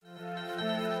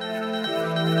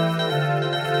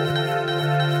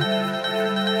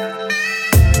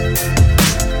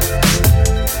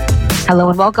Hello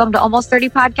and welcome to Almost 30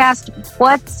 Podcast.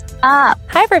 What's up?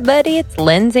 Hi, everybody. It's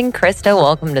Linz and Krista.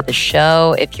 Welcome to the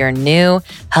show. If you're new,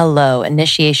 hello.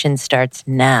 Initiation starts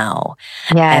now.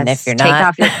 Yes. And if you're not, take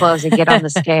off your clothes and get on the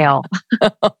scale.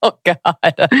 Oh,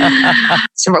 God.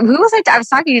 So who was I was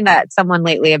talking to someone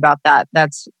lately about that.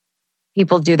 That's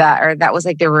people do that, or that was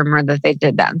like the rumor that they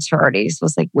did that in sororities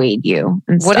was like weighed you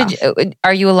and What stuff.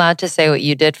 are you allowed to say what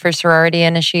you did for sorority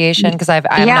initiation? Because I'm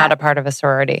not a part of a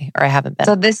sorority, or I haven't been.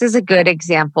 So this is a good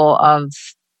example of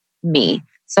me.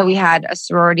 So we had a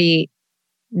sorority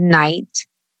night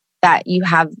that you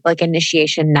have like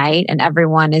initiation night and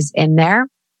everyone is in there.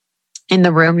 In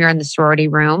the room, you're in the sorority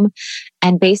room.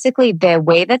 And basically the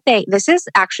way that this is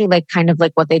actually like kind of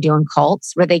like what they do in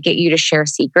cults where they get you to share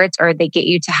secrets or they get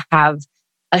you to have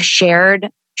a shared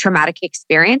traumatic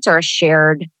experience or a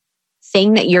shared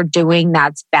thing that you're doing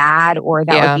that's bad or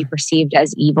that would be perceived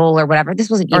as evil or whatever. This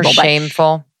wasn't evil, or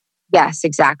shameful. Yes,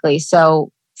 exactly.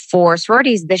 So for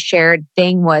sororities, the shared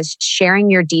thing was sharing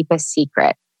your deepest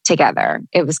secret together.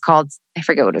 It was called, I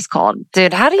forget what it was called.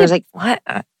 Dude, how do you, like, what?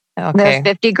 Okay. There's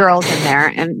 50 girls in there.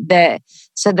 And they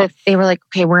were like,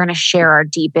 okay, we're going to share our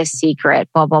deepest secret,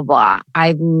 blah, blah, blah.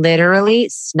 I literally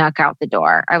snuck out the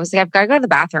door. I was like, I've got to go to the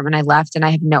bathroom. And I left and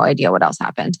I have no idea what else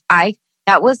happened.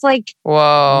 That was like,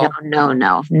 whoa. No.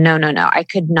 I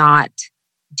could not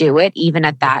do it even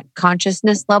at that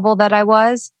consciousness level that I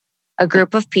was. A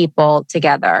group of people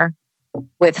together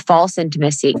with false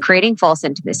intimacy, creating false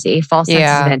intimacy, false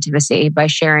senses of intimacy by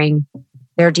sharing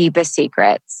their deepest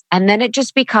secrets. And then it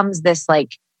just becomes this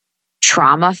like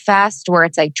trauma fest where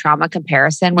it's like trauma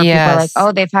comparison where people are like,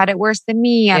 oh, they've had it worse than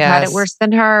me. I've had it worse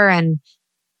than her. And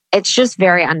it's just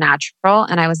very unnatural.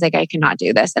 And I was like, I cannot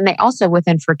do this. And they also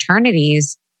within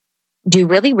fraternities do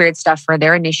really weird stuff for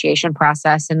their initiation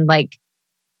process. And like,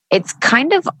 it's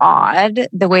kind of odd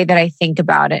the way that I think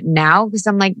about it now because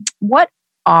I'm like, what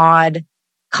odd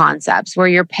concepts where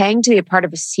you're paying to be a part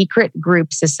of a secret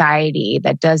group society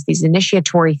that does these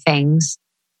initiatory things.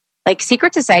 Like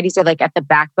secret societies are like at the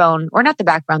backbone, or not the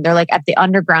backbone, they're like at the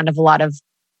underground of a lot of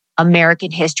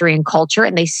American history and culture,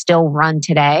 and they still run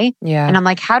today. Yeah. And I'm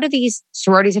like, how do these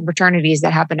sororities and fraternities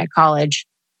that happen at college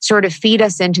sort of feed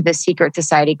us into the secret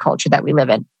society culture that we live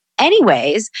in?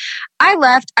 Anyways, I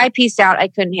left, I peaced out, I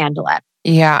couldn't handle it.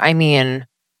 Yeah, I mean,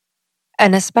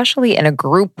 and especially in a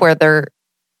group where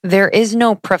there is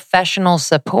no professional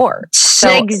support.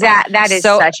 That is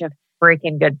such a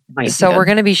freaking good point. So we're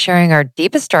going to be sharing our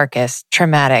deepest, darkest,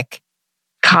 traumatic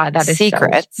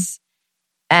secrets.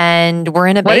 And we're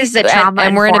in a basement. What is the trauma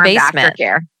and we're in a basement.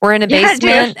 Aftercare? We're in a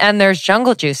basement and there's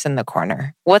jungle juice in the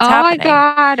corner. What's happening? Oh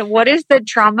my God. What is the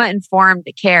trauma-informed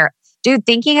care? Dude,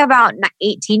 thinking about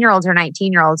 18-year-olds or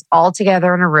 19-year-olds all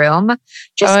together in a room,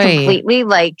 just completely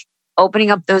like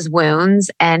opening up those wounds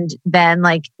and then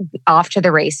like off to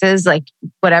the races, like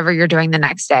whatever you're doing the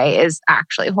next day is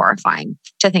actually horrifying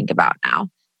to think about now.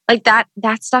 Like that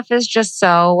stuff is just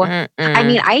so, I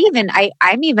mean,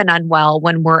 I'm even unwell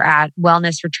when we're at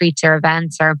wellness retreats or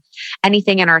events or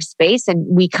anything in our space. And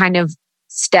we kind of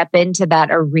step into that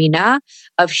arena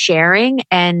of sharing.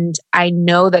 And I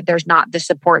know that there's not the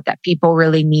support that people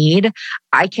really need.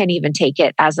 I can't even take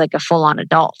it as like a full-on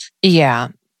adult. Yeah.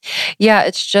 Yeah,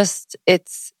 it's just,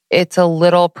 it's a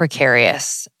little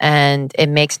precarious and it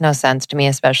makes no sense to me,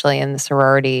 especially in the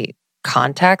sorority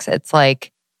context. It's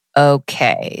like,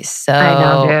 okay, so. I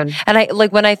know, dude. And I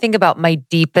like when I think about my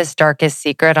deepest, darkest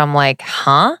secret, I'm like,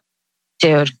 huh?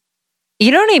 Dude.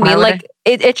 You know what I mean? Like,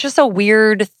 it's just a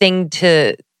weird thing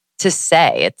to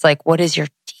say. It's like, what is your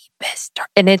deepest dark?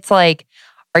 And it's like,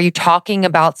 are you talking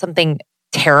about something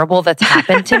terrible that's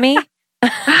happened to me?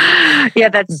 Yeah,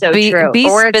 that's so true. Be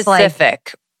or specific.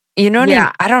 Like, you know what I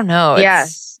mean? I don't know.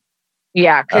 Yes.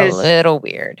 Yeah. A little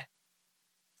weird.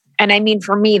 And I mean,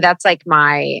 for me, that's like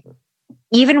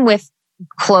even with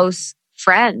close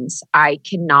friends, I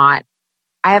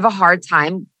have a hard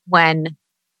time when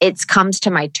it comes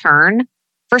to my turn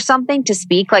for something to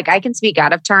speak. Like I can speak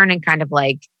out of turn and kind of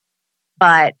like,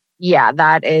 but yeah,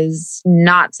 that is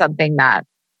not something that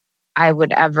I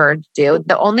would ever do.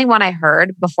 The only one I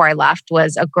heard before I left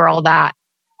was a girl that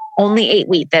only ate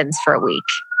wheat thins for a week.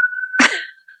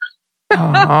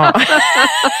 Oh.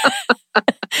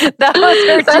 That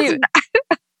was her too.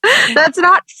 That's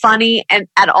not funny and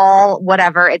at all,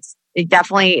 whatever. It's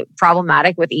definitely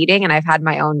problematic with eating and I've had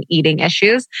my own eating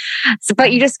issues. So,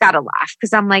 but you just got to laugh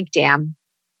because I'm like, damn,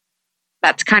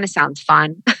 that kind of sounds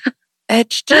fun.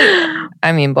 It's just,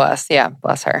 I mean, bless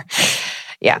her.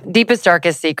 Yeah. Deepest,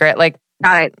 darkest secret. Like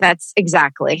That's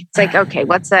exactly. It's like, okay,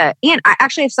 and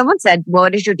actually, if someone said,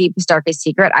 what is your deepest, darkest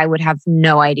secret? I would have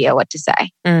no idea what to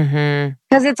say.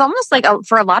 Because it's almost like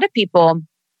for a lot of people,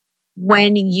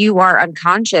 when you are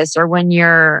unconscious or when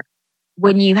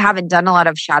you haven't done a lot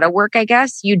of shadow work, I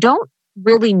guess, you don't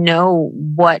really know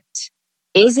what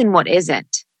is and what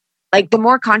isn't. Like the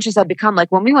more conscious I've become,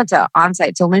 like when we went to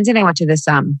onsite, so Lindsay and I went to this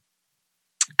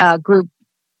group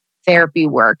therapy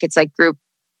work. It's like group,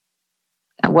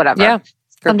 whatever. Yeah.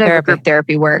 Some type of group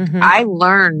therapy work. I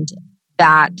learned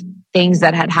that things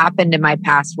that had happened in my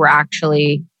past were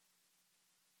actually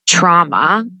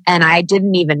trauma and I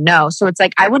didn't even know. So it's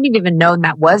like, I wouldn't have even known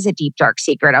that was a deep, dark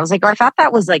secret. I was like, I thought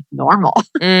that was like normal.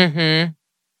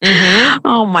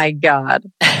 Oh my God.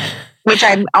 Which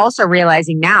I'm also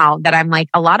realizing now that I'm like,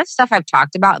 a lot of stuff I've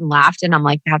talked about and laughed and I'm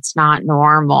like, that's not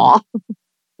normal.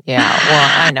 Yeah.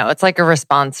 Well, I know. It's like a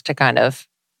response to kind of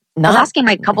I was asking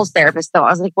my couples therapist though. I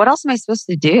was like, what else am I supposed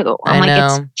to do? I'm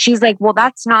like, she's like, well,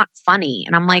 that's not funny.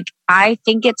 And I'm like, I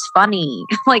think it's funny.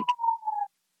 Like,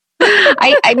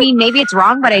 I mean, maybe it's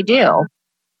wrong, but I do.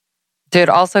 Dude,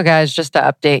 also guys, just to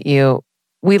update you,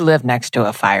 we live next to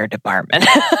a fire department.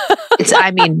 Dude,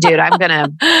 I'm going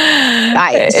to...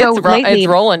 It's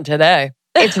rolling today.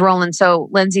 It's rolling. So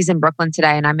Lindsay's in Brooklyn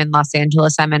today and I'm in Los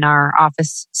Angeles. I'm in our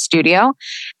office studio.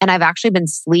 And I've actually been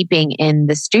sleeping in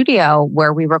the studio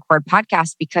where we record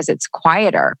podcasts because it's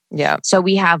quieter. Yeah. So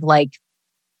we have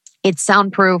it's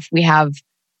soundproof. We have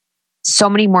so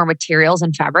many more materials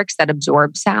and fabrics that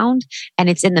absorb sound. And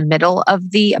it's in the middle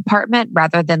of the apartment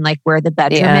rather than like where the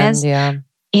bedroom is. Yeah.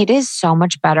 It is so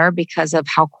much better because of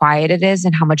how quiet it is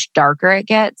and how much darker it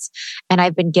gets. And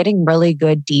I've been getting really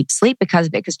good deep sleep because of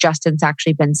it, because Justin's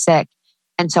actually been sick.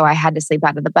 And so I had to sleep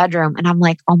out of the bedroom. And I'm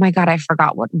like, oh my God, I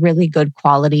forgot what really good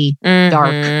quality,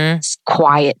 dark,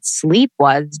 quiet sleep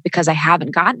was because I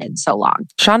haven't gotten it in so long.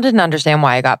 Sean didn't understand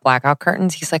why I got blackout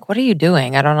curtains. He's like, what are you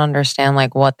doing? I don't understand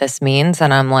like what this means.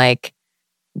 And I'm like,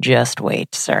 just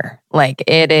wait, sir. Like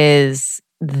it is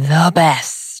the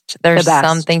best. There's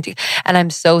something to, and I'm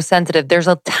so sensitive. There's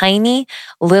a tiny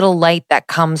little light that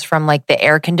comes from like the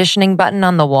air conditioning button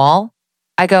on the wall.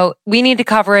 I go, we need to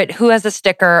cover it. Who has a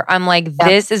sticker? I'm like,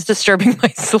 this is disturbing my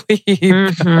sleep.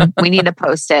 We need to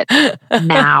post it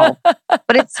now.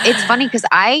 But it's funny because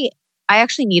I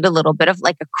actually need a little bit of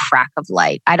like a crack of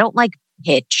light. I don't like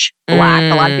pitch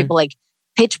black. A lot of people like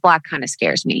pitch black kind of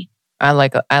scares me. I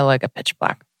like a pitch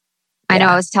black. I know.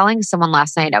 I was telling someone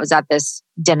last night, I was at this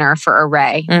dinner for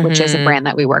Array, which is a brand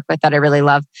that we work with that I really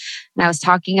love. And I was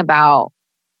talking about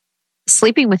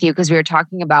sleeping with you because we were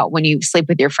talking about when you sleep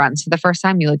with your friends for the first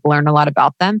time, you like learn a lot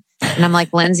about them. And I'm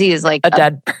like, Lindsay is like a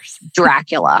dead person.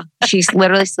 Dracula. She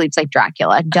literally sleeps like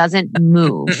Dracula, doesn't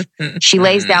move. She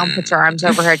lays down, puts her arms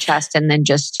over her chest, and then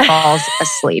just falls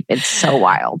asleep. It's so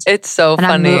wild. It's so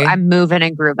funny. I'm moving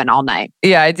and grooving all night.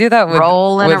 Yeah, I do that with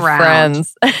around.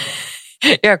 Friends.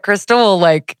 Yeah, Crystal will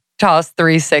like toss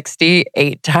 360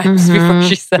 8 times before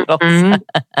she settles.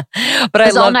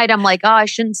 But all night I'm like, oh, I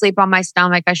shouldn't sleep on my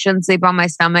stomach. I shouldn't sleep on my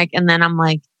stomach. And then I'm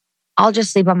like, I'll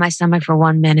just sleep on my stomach for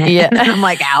 1 minute. Yeah. And then I'm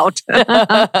like out.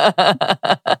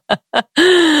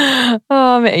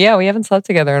 Oh, man. Yeah, we haven't slept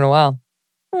together in a while.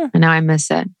 I know, I miss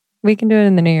it. We can do it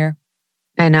in the new year.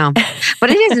 I know.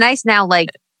 But it is nice now. Like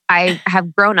I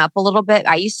have grown up a little bit.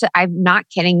 I'm not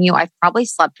kidding you. I've probably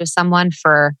slept with someone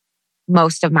for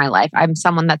most of my life. I'm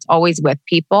someone that's always with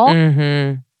people.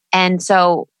 And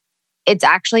so it's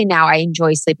actually now I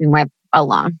enjoy sleeping with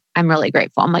alone. I'm really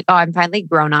grateful. I'm like, oh, I'm finally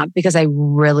grown up because I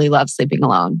really love sleeping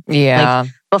alone. Yeah.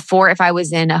 Like before, if I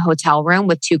was in a hotel room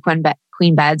with two queen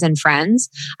beds and friends,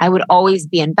 I would always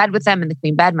be in bed with them in the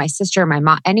queen bed, my sister, my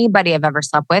mom, anybody I've ever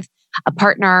slept with, a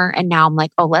partner. And now I'm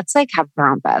like, oh, let's like have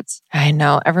our own beds. I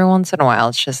know. Every once in a while,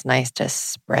 it's just nice to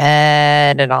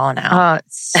spread it all out. Oh,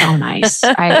 it's so nice.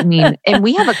 I mean, and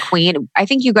we have a queen. I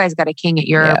think you guys got a king at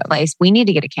your place. We need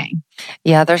to get a king.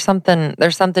 Yeah, there's something to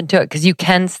it because you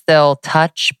can still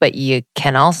touch, but you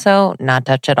can also not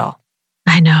touch at all.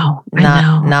 I know.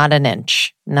 Not an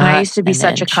inch. I used to be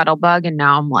such a cuddle bug, and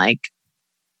now I'm like,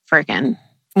 freaking.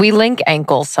 We link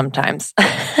ankles sometimes.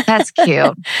 That's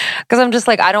cute. Because I'm just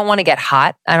like, I don't want to get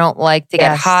hot. I don't like to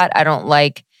get hot.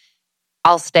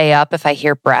 I'll stay up if I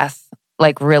hear breath,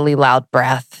 like really loud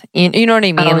breath. You know what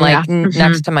I mean?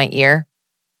 Next to my ear.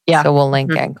 Yeah. So we'll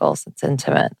link ankles. It's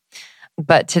intimate.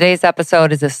 But today's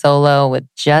episode is a solo with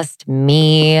just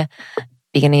me.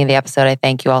 Beginning of the episode, I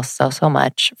thank you all so, so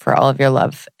much for all of your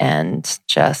love and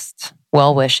just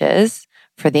well wishes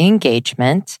for the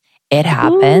engagement. It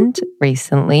happened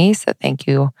recently, so thank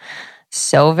you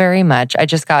so very much. I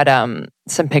just got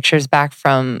some pictures back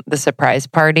from the surprise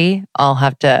party.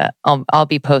 I'll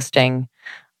be posting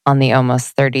on the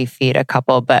almost 30 feet a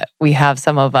couple, but we have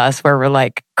some of us where we're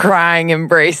like crying,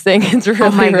 embracing. It's really,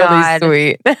 Oh my really God.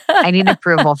 sweet. I need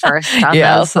approval first on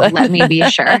Yeah, those. So let me be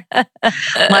sure.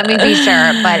 Let me be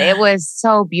sure. But it was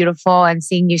so beautiful. And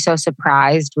seeing you so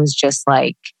surprised was just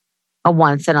like a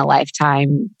once in a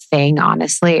lifetime thing.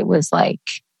 Honestly, it was like,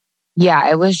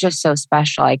 yeah, it was just so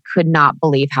special. I could not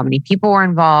believe how many people were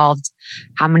involved,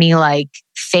 how many like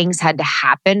things had to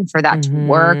happen for that to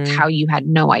work, how you had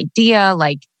no idea.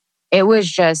 Like it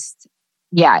was just,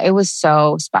 yeah, it was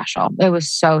so special. It was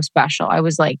so special. I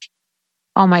was like,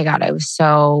 oh my God, I was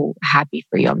so happy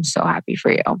for you. I'm so happy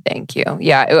for you. Thank you.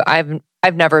 Yeah,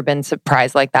 I've never been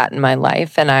surprised like that in my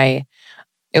life. And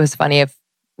it was funny, if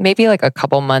maybe like a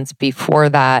couple months before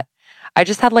that, I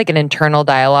just had like an internal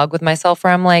dialogue with myself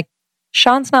where I'm like,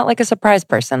 Sean's not like a surprise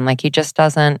person. Like he just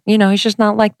doesn't, he's just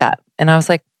not like that. And I was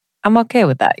like, I'm okay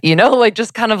with that, like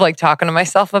just kind of like talking to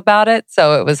myself about it.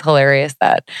 So it was hilarious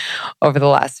that over the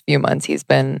last few months, he's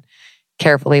been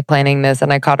carefully planning this.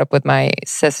 And I caught up with my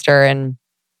sister and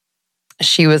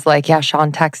she was like, yeah,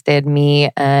 Sean texted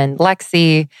me and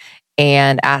Lexi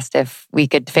and asked if we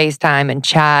could FaceTime and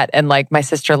chat. And like my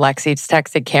sister Lexi just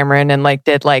texted Cameron and like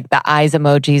did like the eyes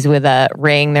emojis with a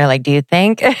ring. They're like, do you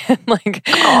think? Like,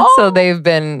 so they've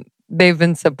been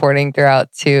supporting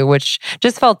throughout too, which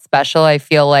just felt special. I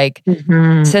feel like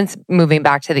since moving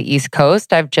back to the East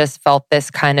Coast, I've just felt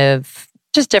this kind of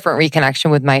just different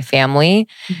reconnection with my family.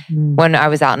 When I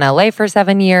was out in LA for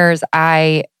 7 years,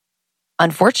 I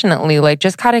unfortunately like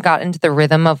just kind of got into the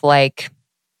rhythm of like,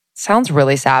 sounds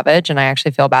really savage and I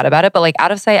actually feel bad about it, but like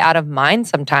out of sight, out of mind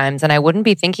sometimes. And I wouldn't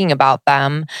be thinking about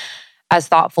them as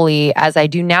thoughtfully as I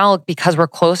do now because we're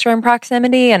closer in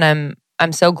proximity. And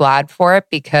I'm so glad for it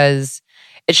because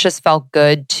it's just felt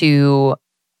good to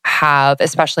have,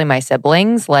 especially my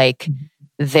siblings, like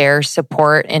their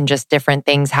support in just different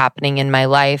things happening in my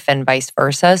life and vice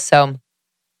versa. So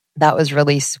that was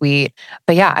really sweet.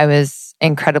 But yeah, I was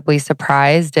incredibly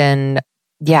surprised and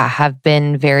yeah, have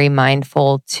been very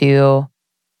mindful to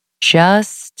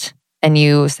just, and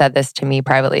you said this to me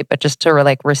privately, but just to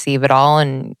like receive it all.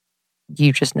 And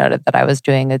you just noted that I was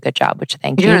doing a good job, which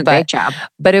thank you. You're doing a great job.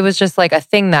 But it was just like a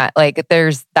thing that like,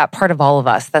 there's that part of all of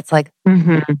us that's like,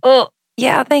 oh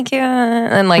yeah, thank you.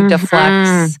 And like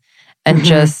deflects and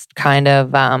just kind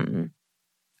of,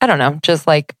 I don't know, just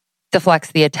like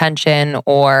deflects the attention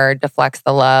or deflects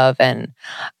the love. And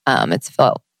it's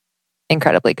felt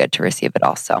incredibly good to receive it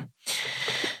also.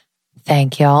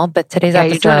 Thank y'all. But today's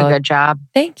episode, you're doing a good job.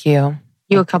 Thank you.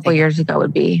 You a couple years ago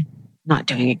would be not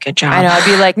doing a good job. I know. I'd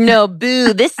be like, no,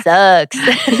 boo, this sucks.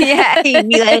 Yeah, you'd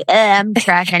be like, I'm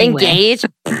trash anyway. Engage.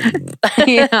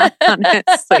 Yeah,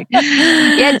 honestly.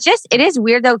 Yeah, it is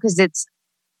weird though because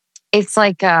it's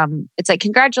like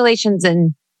congratulations,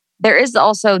 and there is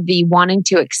also the wanting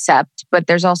to accept, but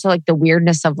there's also like the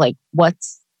weirdness of like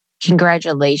what's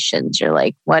congratulations. You're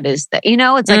like, what is that?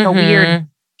 It's like a weird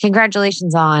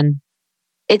congratulations on.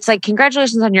 It's like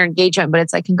congratulations on your engagement, but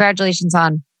it's like congratulations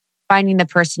on finding the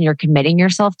person you're committing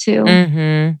yourself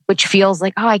to, which feels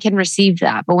like, oh, I can receive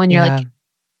that. But when you're like,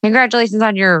 congratulations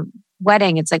on your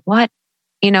wedding, it's like, what?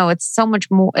 It's so much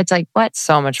more. It's like, what?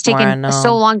 So much it's more. taken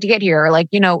so long to get here. Or like,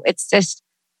 it's just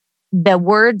the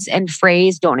words and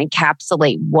phrase don't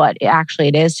encapsulate what actually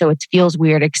it is. So it feels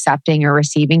weird accepting or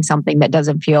receiving something that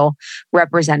doesn't feel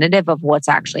representative of what's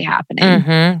actually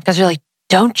happening. Because you're like,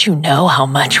 don't you know how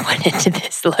much went into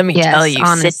this? Let me tell you,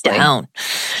 honestly, sit down.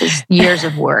 It's years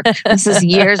of work. This is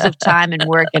years of time and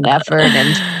work and effort. And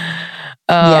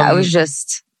it was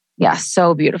just,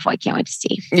 so beautiful. I can't wait to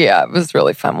see. Yeah, it was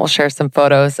really fun. We'll share some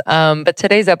photos. But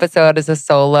today's episode is a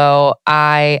solo.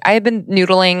 I had been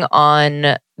noodling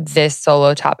on this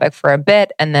solo topic for a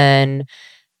bit, and then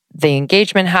the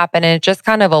engagement happened, and it just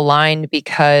kind of aligned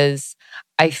because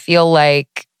I feel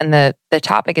like, and the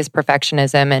topic is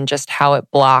perfectionism and just how it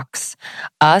blocks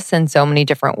us in so many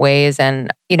different ways.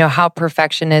 And, how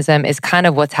perfectionism is kind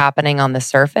of what's happening on the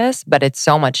surface, but it's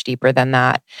so much deeper than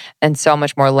that and so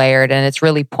much more layered. And it's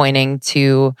really pointing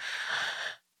to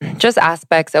just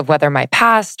aspects of whether my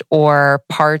past or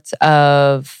parts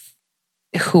of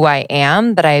who I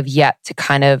am that I have yet to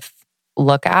kind of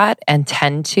look at and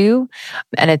tend to.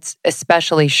 And it's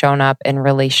especially shown up in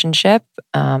relationship.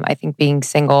 I think being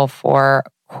single for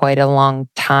quite a long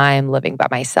time, living by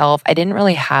myself, I didn't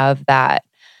really have that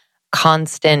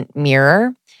constant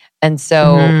mirror. And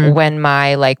so when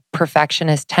my like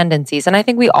perfectionist tendencies, and I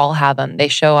think we all have them, they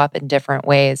show up in different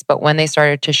ways, but when they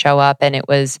started to show up and it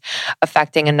was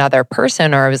affecting another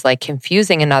person or it was like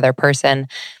confusing another person,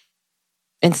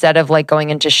 instead of like going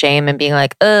into shame and being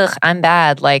like, ugh, I'm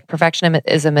bad. Like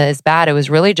perfectionism is bad. It was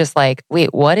really just like,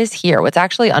 wait, what is here? What's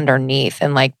actually underneath?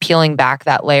 And like peeling back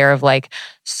that layer of like,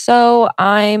 so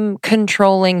I'm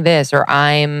controlling this or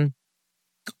I'm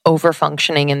over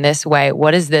functioning in this way.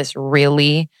 What is this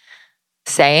really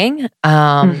saying?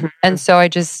 And so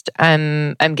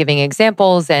I'm giving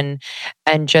examples and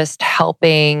just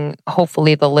helping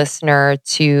hopefully the listener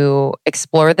to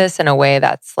explore this in a way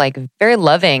that's like very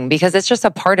loving, because it's just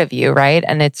a part of you, right?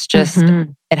 And it's just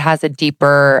it has a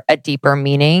deeper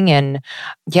meaning. And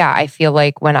yeah, I feel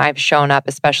like when I've shown up,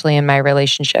 especially in my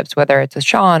relationships, whether it's with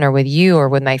Sean or with you or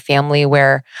with my family,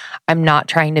 where I'm not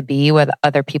trying to be what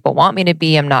other people want me to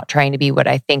be, I'm not trying to be what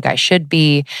I think I should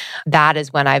be, that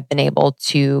is when I've been able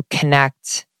to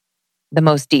connect the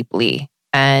most deeply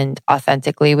and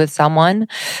authentically with someone.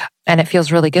 And it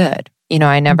feels really good. You know,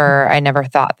 I never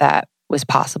thought that was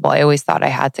possible. I always thought I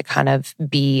had to kind of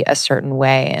be a certain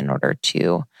way in order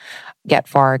to get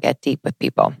deep with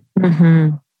people.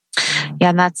 Yeah,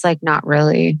 and that's like not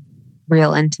really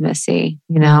real intimacy,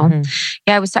 you know?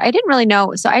 Yeah, I didn't really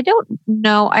know. So I don't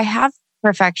know. I have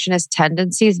perfectionist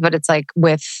tendencies, but it's like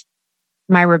with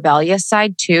my rebellious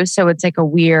side too. So it's like a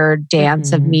weird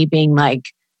dance of me being like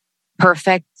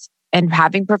perfect and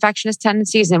having perfectionist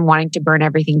tendencies and wanting to burn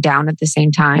everything down at the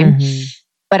same time.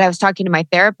 But I was talking to my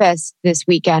therapist this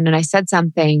weekend and I said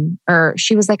something, or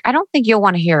she was like, I don't think you'll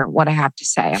want to hear what I have to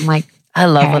say. I'm like, I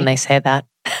love when they say that.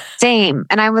 Same.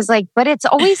 And I was like, but it's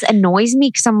always annoys me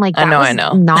because I'm like, that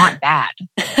was not bad.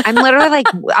 I'm literally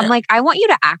like, I want you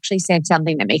to actually say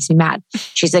something that makes me mad.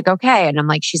 She's like, okay. And I'm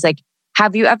like, she's like,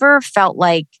 have you ever felt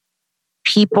like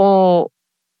people,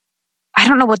 I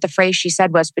don't know what the phrase she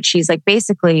said was, but she's like,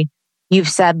 basically, you've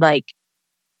said like,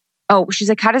 oh, she's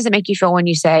like, how does it make you feel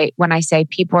when I say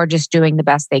people are just doing the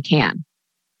best they can?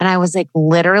 And I was like,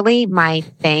 literally, my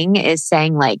thing is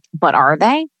saying like, but are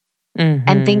they?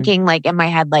 And thinking like in my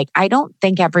head, like, I don't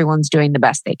think everyone's doing the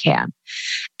best they can.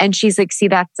 And she's like, see,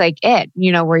 that's like it,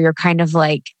 you know, where you're kind of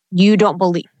like, you don't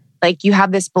believe, like you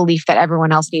have this belief that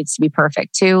everyone else needs to be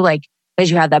perfect too. Like,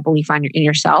 because you have that belief in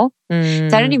yourself. So I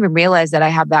didn't even realize that I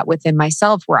have that within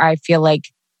myself where I feel like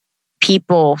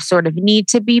people sort of need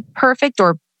to be perfect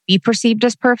or be perceived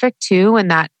as perfect too.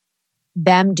 And that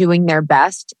them doing their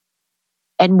best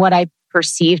and what I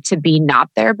perceive to be not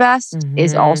their best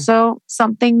is also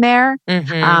something there.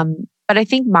 But I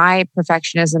think my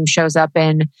perfectionism shows up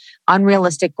in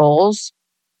unrealistic goals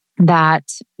that,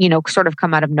 you know, sort of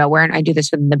come out of nowhere. And I do this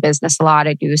within the business a lot.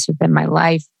 I do this within my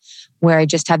life where I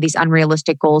just have these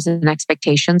unrealistic goals and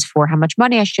expectations for how much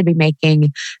money I should be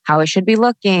making, how I should be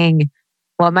looking,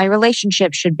 what my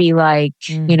relationship should be like,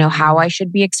 you know, how I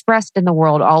should be expressed in the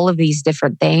world, all of these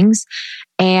different things.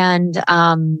 And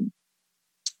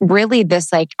really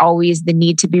this like always the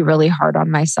need to be really hard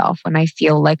on myself when I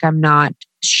feel like I'm not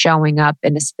showing up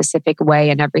in a specific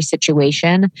way in every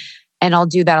situation. And I'll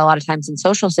do that a lot of times in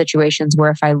social situations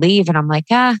where if I leave and I'm like,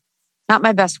 not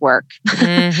my best work.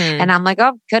 And I'm like,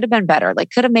 oh, could have been better. Like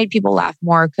could have made people laugh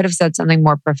more, could have said something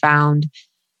more profound.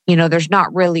 You know, there's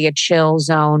not really a chill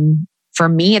zone for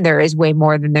me. And there is way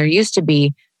more than there used to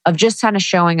be of just kind of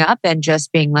showing up and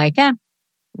just being like,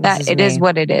 that it is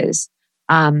what it is.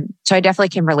 So I definitely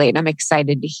can relate and I'm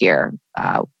excited to hear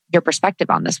your perspective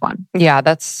on this one. Yeah,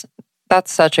 that's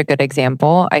such a good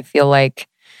example. I feel like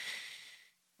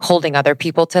holding other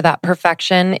people to that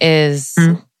perfection is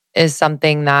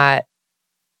something that,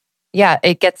 yeah,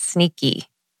 it gets sneaky,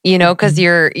 you know, because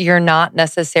you're not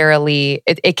necessarily,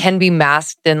 it can be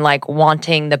masked in like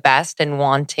wanting the best and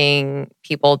wanting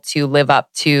people to live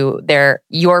up to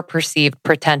your perceived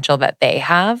potential that they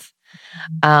have.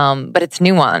 But it's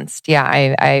nuanced. Yeah,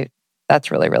 I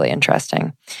that's really, really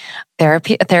interesting.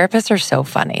 Therapists are so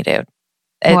funny, dude.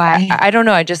 Why? I don't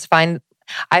know.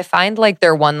 I find like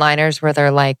their one-liners where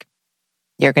they're like,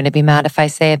 "You're going to be mad if I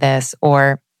say this,"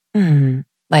 or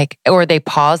like, or they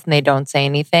pause and they don't say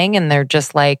anything, and they're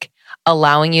just like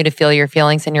allowing you to feel your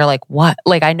feelings, and you're like, "What?"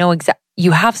 Like, I know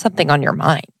you have something on your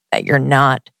mind that you're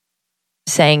not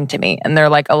saying to me, and they're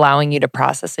like allowing you to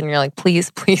process, and you're like,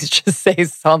 please just say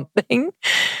something.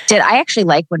 I actually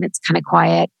like when it's kind of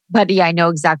quiet, but yeah, I know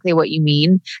exactly what you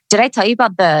mean. Did I tell you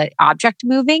about the object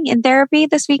moving in therapy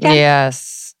this weekend?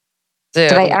 Yes.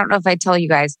 Dude. I don't know if I tell you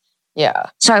guys. Yeah.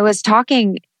 So I was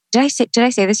talking, did I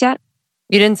say this yet?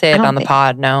 You didn't say it on the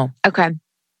pod, no. Okay.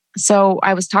 So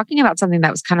I was talking about something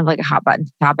that was kind of like a hot button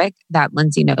topic that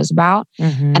Lindsay knows about.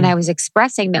 And I was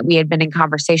expressing that we had been in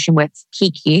conversation with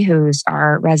Kiki, who's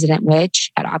our resident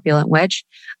witch at Opulent Witch,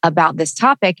 about this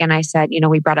topic. And I said, you know,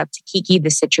 we brought up to Kiki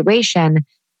the situation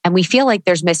and we feel like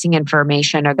there's missing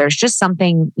information or there's just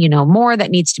something, more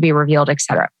that needs to be revealed, et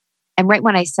cetera. And right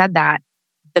when I said that,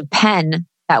 the pen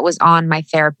that was on my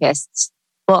therapist's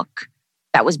book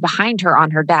that was behind her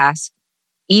on her desk,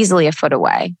 easily a foot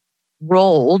away,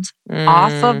 rolled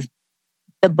off of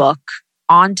the book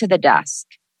onto the desk,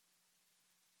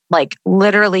 like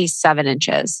literally 7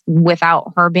 inches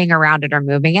without her being around it or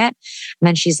moving it. And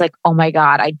then she's like, oh my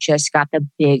God, I just got the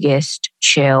biggest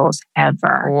chills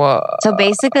ever. Whoa. So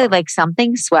basically like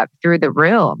something swept through the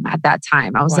room at that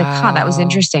time. I was like, that was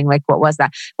interesting. Like, what was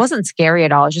that? It wasn't scary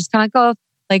at all. It was just kind of like,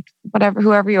 like, whatever,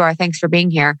 whoever you are, thanks for being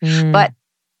here. But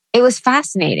it was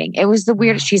fascinating. It was the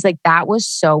weirdest. She's like, that was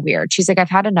so weird. She's like, I've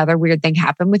had another weird thing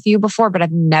happen with you before, but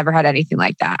I've never had anything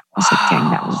like that. I was like, dang,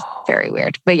 that was very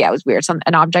weird. But yeah, it was weird.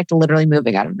 An object literally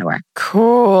moving out of nowhere.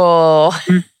 Cool.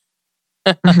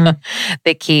 The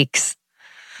Keeks.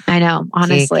 I know,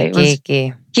 honestly.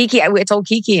 Kiki. I told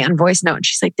Kiki on voice note, and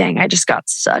she's like, dang, I just got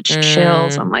such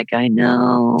chills. I'm like, I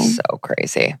know. So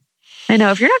crazy. I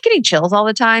know. If you're not getting chills all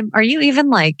the time, are you even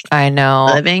like I know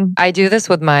living? I do this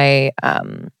with my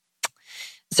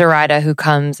Zoraida, who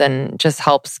comes and just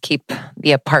helps keep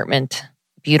the apartment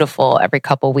beautiful every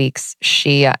couple weeks.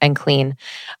 She and clean.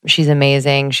 She's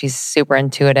amazing. She's super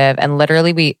intuitive. And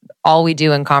literally all we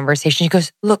do in conversation, she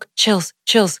goes, look, chills,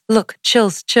 look,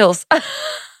 chills.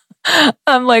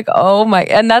 I'm like, oh my,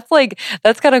 and that's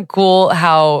kind of cool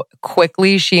how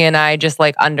quickly she and I just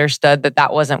like understood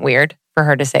that wasn't weird for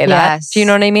her to say that. Yes. Do you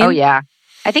know what I mean? Oh yeah.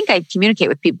 I think I communicate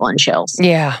with people in chills.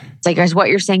 Yeah. It's like, is what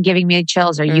you're saying giving me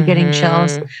chills? Are you getting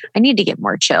chills? I need to get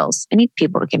more chills. I need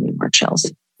people to give me more chills.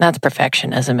 That's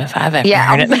perfectionism if I've ever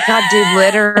heard it. Oh my God, dude,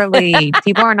 literally.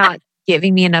 People are not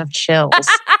giving me enough chills.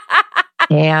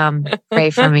 Damn,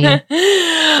 pray for me.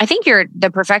 I think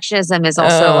the perfectionism is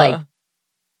also like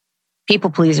people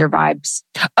pleaser vibes.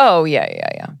 Oh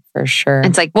yeah, for sure.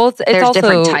 It's like, well, there's also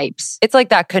different types. It's like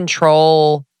that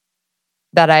control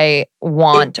that I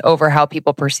want over how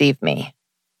people perceive me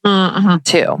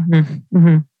too.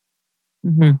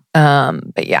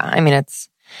 But yeah, I mean,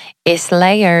 it's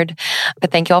layered.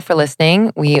 But thank you all for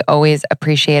listening. We always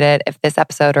appreciate it. If this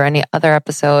episode or any other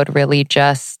episode really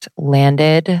just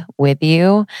landed with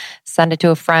you, send it to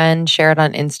a friend, share it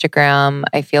on Instagram.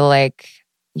 I feel like,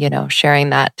 sharing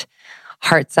that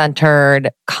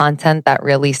heart-centered content that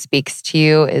really speaks to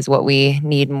you is what we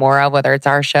need more of, whether it's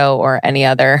our show or any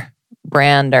other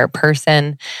brand or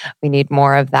person. We need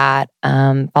more of that.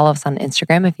 Follow us on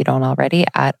Instagram if you don't already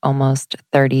at Almost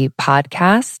 30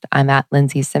 Podcast. I'm at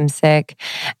Lindsay Simsick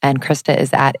and Krista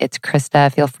is at It's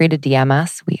Krista. Feel free to DM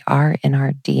us. We are in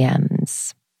our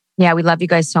DMs. Yeah, we love you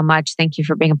guys so much. Thank you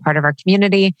for being a part of our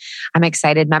community. I'm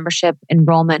excited. Membership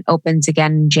enrollment opens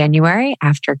again in January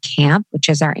after camp, which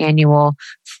is our annual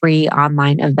free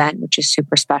online event, which is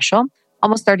super special.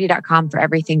 Almost30.com for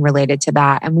everything related to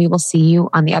that. And we will see you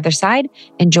on the other side.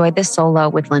 Enjoy this solo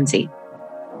with Lindsay.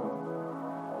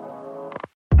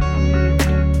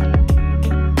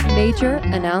 Major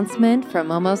announcement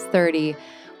from Almost 30.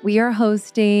 We are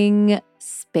hosting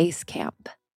Space Camp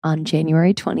on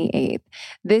January 28th.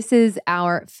 This is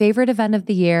our favorite event of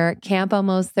the year. Camp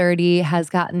Almost 30 has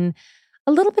gotten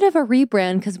a little bit of a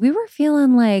rebrand because we were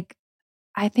feeling like,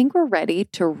 I think we're ready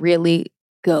to really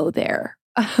go there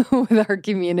with our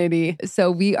community.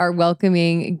 So we are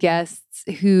welcoming guests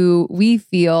who we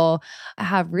feel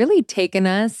have really taken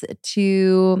us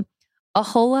to a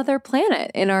whole other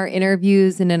planet in our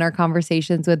interviews and in our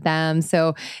conversations with them.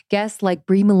 So guests like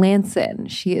Brie Melanson,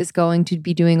 she is going to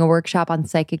be doing a workshop on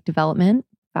psychic development,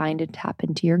 find and tap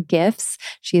into your gifts.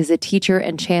 She is a teacher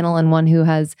and channel and one who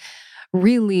has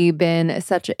really been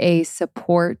such a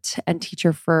support and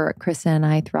teacher for Krista and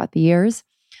I throughout the years.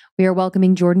 We are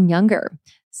welcoming Jordan Younger.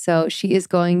 So she is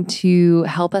going to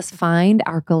help us find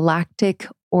our galactic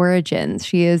origins.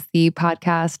 She is the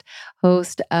podcast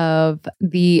host of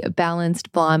the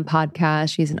Balanced Blonde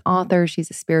podcast. She's an author. She's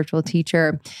a spiritual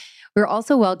teacher. We're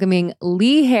also welcoming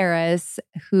Lee Harris,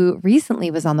 who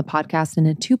recently was on the podcast in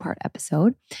a 2-part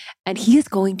episode, and he is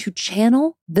going to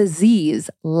channel the Z's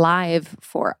live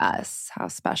for us. How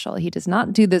special. He does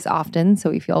not do this often, so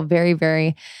we feel very,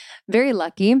 very, very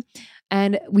lucky.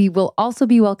 And we will also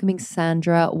be welcoming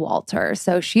Sandra Walter.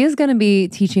 So she is going to be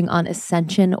teaching on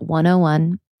Ascension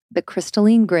 101, the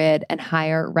crystalline grid, and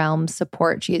higher realm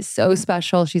support. She is so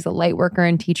special. She's a light worker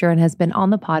and teacher and has been on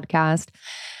the podcast.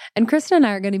 And Krista and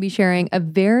I are going to be sharing a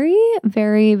very,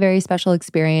 very, very special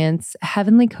experience,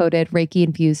 heavenly coded Reiki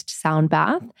infused sound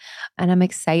bath. And I'm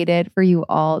excited for you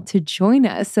all to join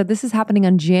us. So this is happening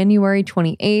on January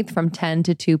 28th from 10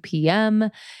 to 2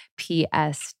 p.m.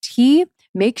 PST.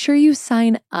 Make sure you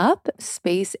sign up.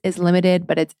 Space is limited,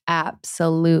 but it's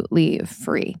absolutely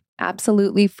free.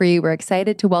 Absolutely free. We're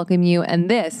excited to welcome you. And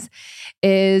this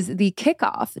is the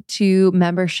kickoff to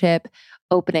membership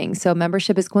opening. So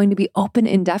membership is going to be open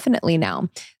indefinitely now.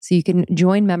 So you can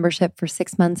join membership for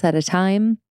 6 months at a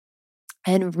time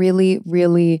and really,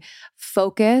 really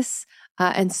focus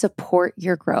and support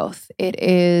your growth. It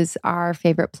is our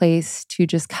favorite place to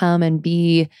just come and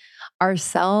be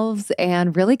ourselves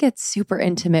and really get super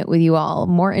intimate with you all,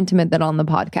 more intimate than on the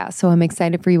podcast. So I'm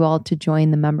excited for you all to join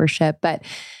the membership, but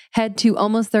head to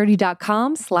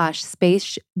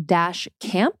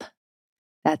almost30.com/space-camp.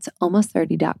 That's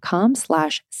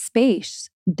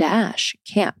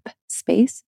almost30.com/space-camp.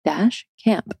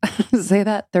 Space-camp. Say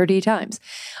that 30 times.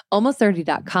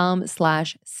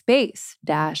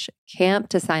 almost30.com/space-camp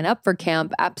to sign up for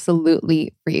camp.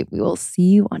 Absolutely free. We will see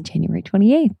you on January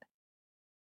 28th.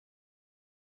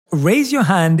 Raise your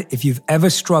hand if you've ever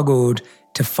struggled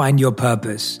to find your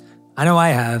purpose. I know I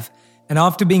have. And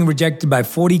after being rejected by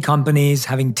 40 companies,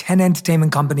 having 10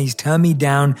 entertainment companies turn me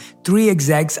down, 3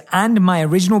 execs, and my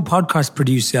original podcast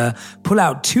producer pull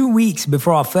out 2 weeks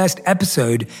before our first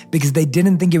episode because they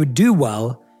didn't think it would do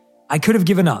well, I could have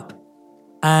given up.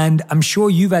 And I'm sure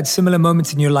you've had similar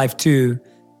moments in your life too,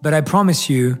 but I promise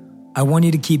you, I want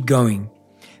you to keep going.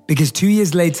 Because 2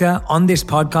 years later, on this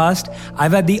podcast,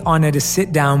 I've had the honor to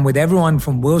sit down with everyone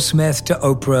from Will Smith to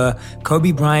Oprah,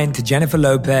 Kobe Bryant to Jennifer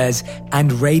Lopez,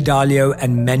 and Ray Dalio,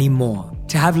 and many more.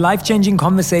 To have life-changing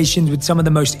conversations with some of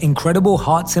the most incredible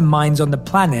hearts and minds on the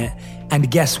planet.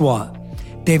 And guess what?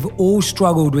 They've all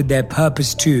struggled with their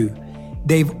purpose too.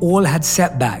 They've all had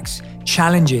setbacks,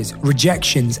 challenges,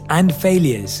 rejections, and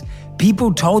failures.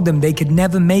 People told them they could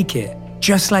never make it,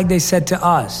 just like they said to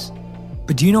us.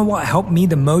 But do you know what helped me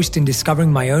the most in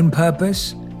discovering my own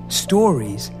purpose?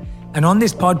 Stories. And on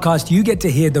this podcast, you get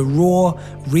to hear the raw,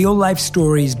 real-life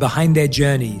stories behind their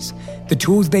journeys, the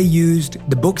tools they used,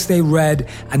 the books they read,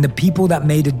 and the people that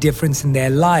made a difference in their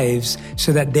lives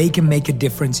so that they can make a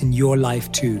difference in your life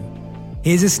too.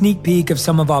 Here's a sneak peek of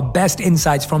some of our best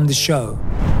insights from the show.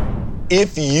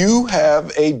 If you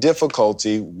have a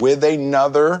difficulty with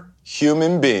another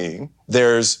human being,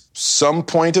 there's some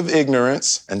point of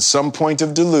ignorance and some point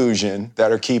of delusion that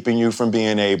are keeping you from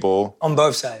being able... On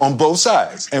both sides. On both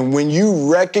sides. And when you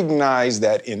recognize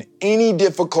that in any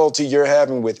difficulty you're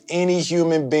having with any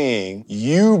human being,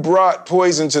 you brought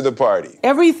poison to the party.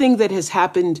 Everything that has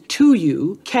happened to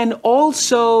you can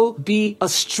also be a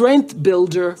strength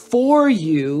builder for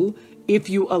you if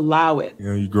you allow it. You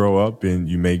know, you grow up and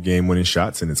you make game-winning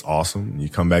shots and it's awesome. You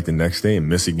come back the next day and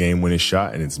miss a game-winning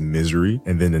shot and it's misery.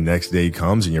 And then the next day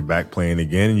comes and you're back playing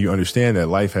again and you understand that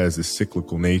life has this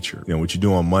cyclical nature. You know, what you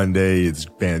do on Monday is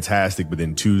fantastic, but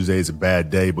then Tuesday is a bad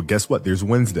day. But guess what? There's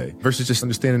Wednesday. Versus just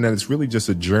understanding that it's really just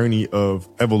a journey of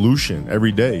evolution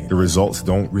every day. The results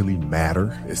don't really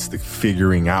matter. It's the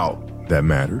figuring out that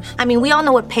matters. I mean, we all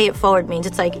know what pay it forward means.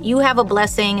 It's like you have a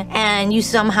blessing and you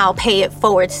somehow pay it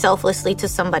forward selflessly to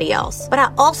somebody else. But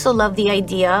I also love the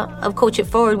idea of Coach It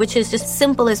Forward, which is just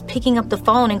simple as picking up the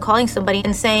phone and calling somebody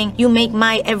and saying, you make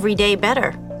my everyday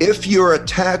better. If you're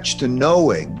attached to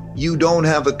knowing, you don't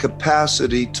have a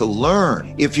capacity to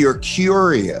learn. If you're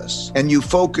curious and you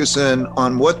focus in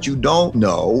on what you don't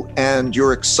know and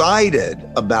you're excited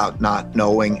about not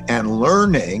knowing and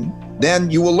learning, then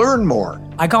you will learn more.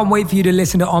 I can't wait for you to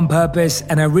listen to On Purpose,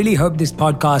 and I really hope this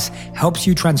podcast helps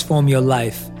you transform your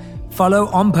life. Follow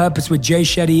On Purpose with Jay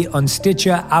Shetty on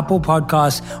Stitcher, Apple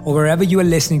Podcasts, or wherever you are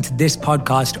listening to this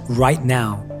podcast right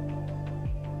now.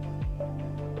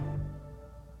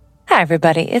 Hi,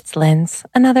 everybody. It's Linz.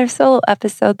 Another solo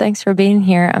episode. Thanks for being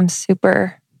here. I'm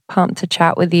super pumped to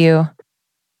chat with you.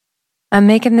 I'm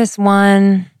making this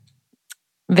one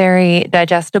very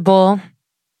digestible.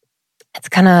 It's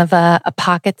kind of a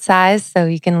pocket size, so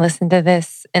you can listen to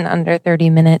this in under 30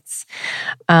 minutes.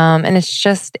 And it's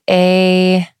just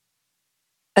a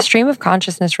stream of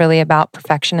consciousness really about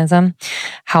perfectionism,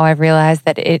 how I've realized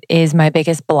that it is my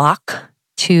biggest block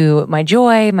to my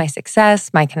joy, my success,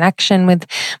 my connection with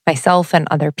myself and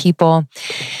other people.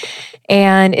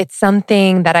 And it's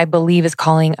something that I believe is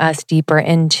calling us deeper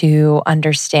into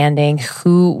understanding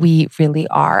who we really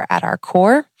are at our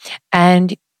core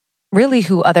and really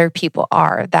who other people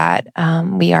are that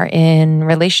we are in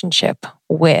relationship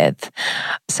with.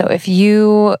 So if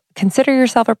you consider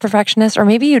yourself a perfectionist, or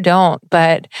maybe you don't,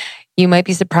 but you might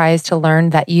be surprised to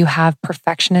learn that you have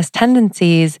perfectionist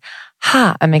tendencies.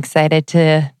 I'm excited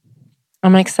to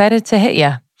hit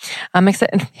you. I'm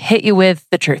excited to hit you with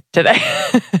the truth today.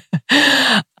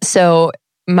 So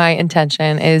my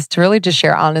intention is to really just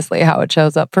share honestly how it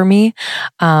shows up for me,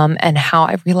 and how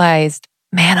I've realized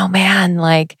man, oh man,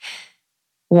 like,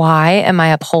 why am I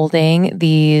upholding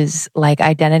these like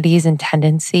identities and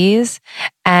tendencies,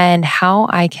 and how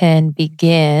I can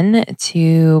begin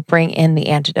to bring in the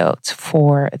antidotes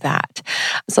for that.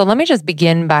 So let me just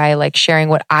begin by like sharing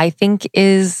what I think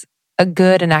is a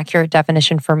good and accurate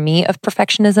definition for me of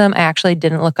perfectionism. I actually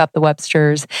didn't look up the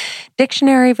Webster's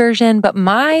dictionary version, but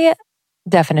my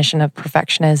definition of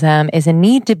perfectionism is a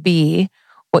need to be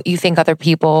what you think other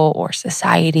people or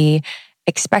society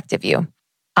expect of you.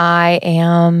 I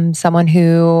am someone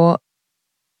who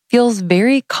feels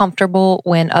very comfortable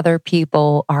when other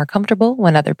people are comfortable,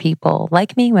 when other people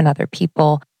like me, when other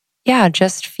people,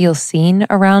 just feel seen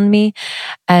around me.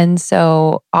 And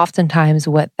so oftentimes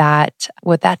what that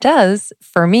does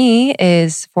for me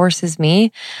is forces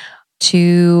me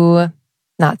to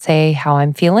not say how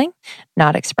I'm feeling,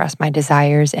 not express my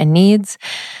desires and needs,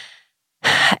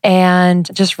 and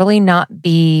just really not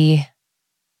be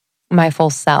my full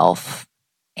self.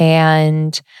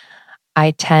 And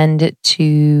I tend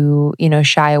to,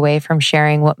 shy away from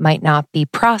sharing what might not be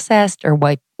processed or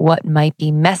what might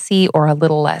be messy or a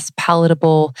little less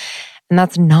palatable. And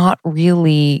that's not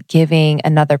really giving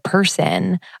another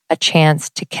person a chance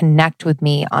to connect with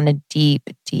me on a deep,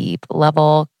 deep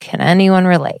level. Can anyone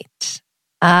relate?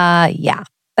 Yeah.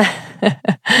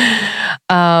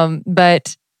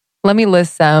 But let me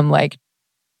list some like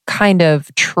kind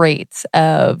of traits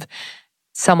of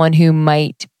someone who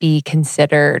might be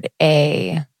considered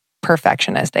a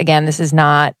perfectionist. Again, this is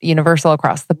not universal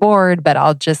across the board, but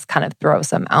I'll just kind of throw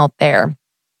some out there.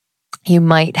 You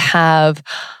might have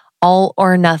all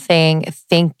or nothing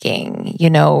thinking,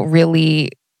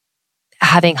 really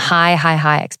having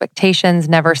high expectations,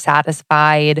 never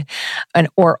satisfied,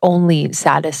 or only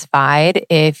satisfied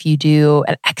if you do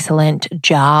an excellent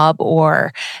job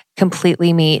or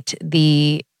completely meet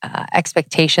the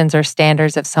expectations or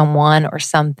standards of someone or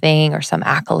something or some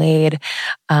accolade.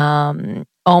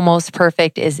 Almost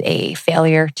perfect is a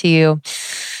failure to you.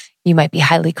 You might be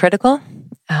highly critical.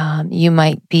 You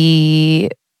might be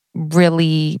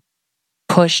really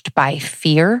pushed by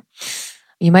fear.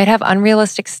 You might have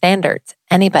unrealistic standards.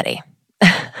 Anybody.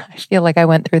 I feel like I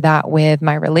went through that with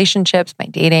my relationships, my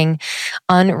dating,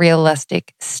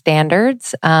 unrealistic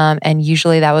standards. And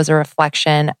usually that was a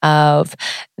reflection of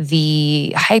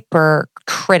the hyper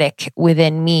critic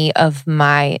within me of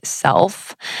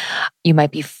myself. You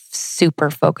might be super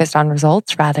focused on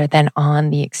results rather than on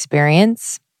the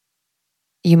experience.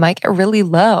 You might get really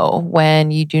low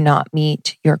when you do not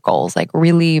meet your goals, like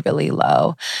really, really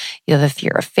low. You have a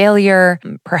fear of failure.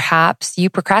 Perhaps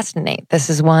you procrastinate. This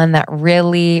is one that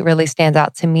really, really stands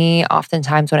out to me.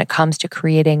 Oftentimes when it comes to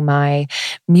creating my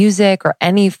music or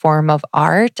any form of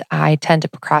art, I tend to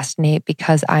procrastinate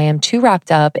because I am too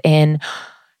wrapped up in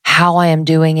how I am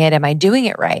doing it. Am I doing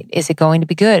it right? Is it going to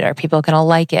be good? Are people going to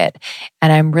like it?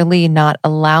 And I'm really not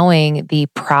allowing the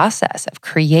process of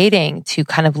creating to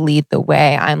kind of lead the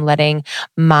way. I'm letting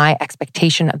my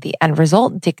expectation of the end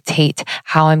result dictate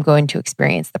how I'm going to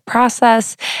experience the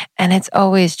process. And it's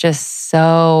always just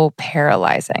so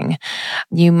paralyzing.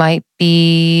 You might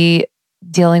be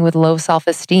dealing with low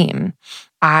self-esteem.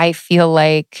 I feel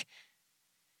like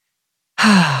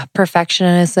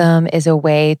perfectionism is a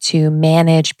way to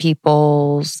manage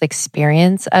people's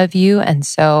experience of you. And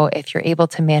so if you're able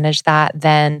to manage that,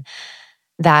 then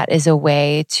that is a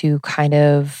way to kind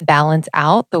of balance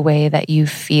out the way that you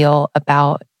feel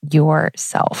about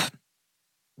yourself.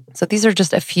 So these are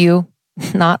just a few,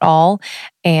 not all.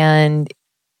 And,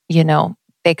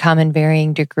 they come in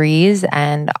varying degrees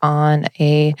and on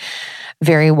a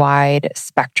very wide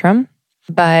spectrum.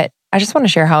 But I just want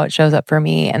to share how it shows up for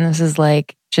me. And this is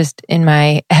like just in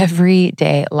my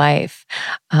everyday life,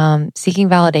 seeking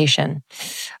validation.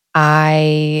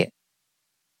 I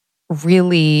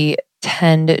really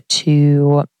tend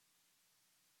to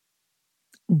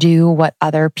do what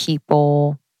other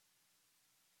people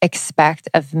expect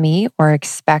of me or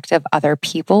expect of other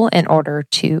people in order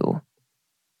to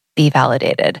be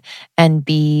validated and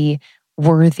be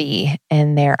worthy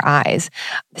in their eyes.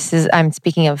 I'm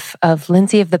speaking of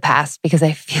Lindsay of the past because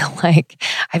I feel like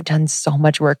I've done so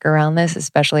much work around this,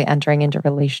 especially entering into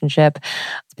relationship.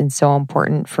 It's been so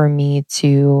important for me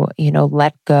to,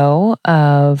 let go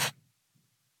of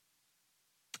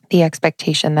the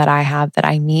expectation that I have that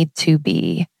I need to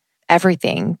be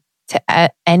everything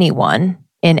to anyone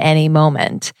in any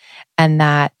moment, and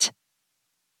that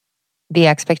the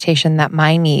expectation that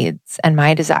my needs and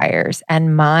my desires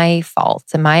and my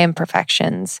faults and my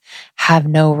imperfections have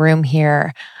no room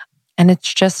here. And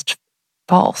it's just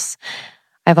false.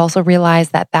 I've also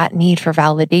realized that need for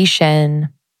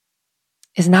validation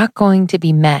is not going to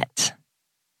be met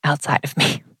outside of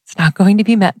me. It's not going to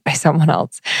be met by someone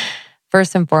else.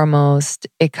 First and foremost,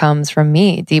 it comes from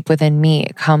me, deep within me.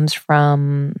 It comes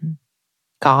from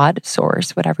God,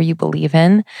 source, whatever you believe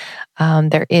in.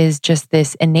 There is just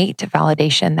this innate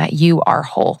validation that you are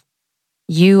whole.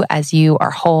 You as you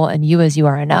are whole, and you as you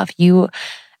are enough. You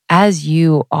as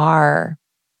you are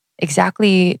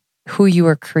exactly who you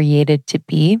were created to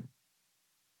be,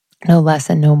 no less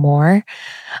and no more.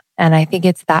 And I think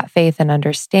it's that faith and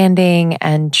understanding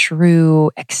and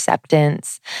true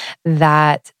acceptance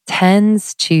that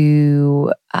tends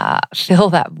to fill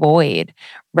that void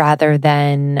rather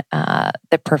than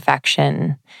the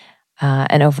perfection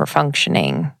and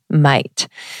overfunctioning might.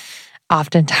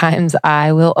 Oftentimes,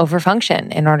 I will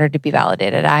overfunction in order to be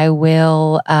validated. I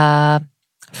will,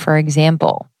 for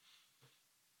example,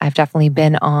 I've definitely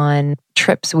been on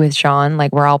trips with Sean,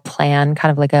 like where I'll plan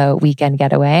kind of like a weekend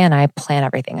getaway, and I plan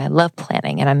everything. I love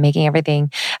planning, and I'm making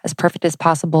everything as perfect as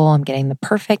possible. I'm getting the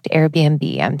perfect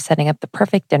Airbnb. I'm setting up the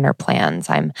perfect dinner plans.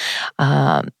 I'm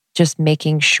just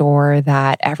making sure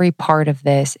that every part of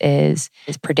this is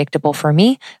predictable for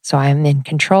me, so I'm in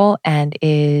control and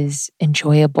is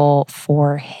enjoyable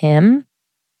for him.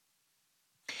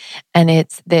 And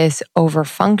it's this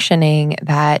overfunctioning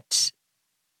that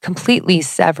completely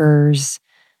severs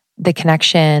the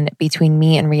connection between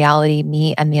me and reality,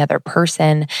 me and the other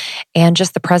person, and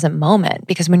just the present moment.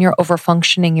 Because when you're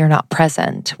overfunctioning, you're not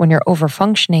present. When you're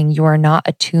overfunctioning, you are not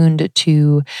attuned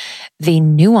to the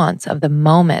nuance of the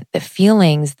moment, the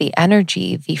feelings, the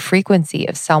energy, the frequency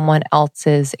of someone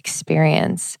else's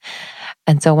experience.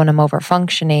 And so when I'm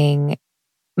overfunctioning,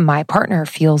 my partner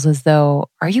feels as though,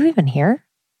 are you even here?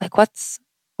 Like, what's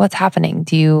happening?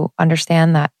 Do you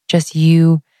understand that just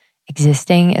you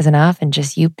existing is enough, and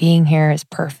just you being here is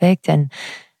perfect? And,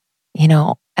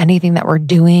 anything that we're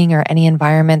doing or any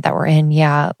environment that we're in,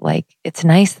 yeah, like it's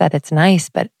nice that it's nice,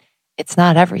 but it's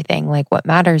not everything. Like what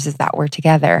matters is that we're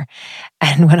together.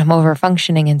 And when I'm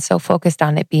overfunctioning and so focused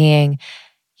on it being,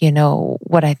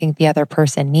 what I think the other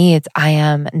person needs, I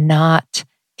am not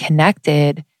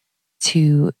connected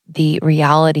to the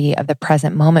reality of the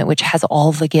present moment, which has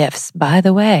all the gifts, by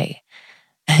the way.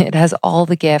 It has all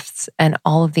the gifts and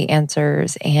all of the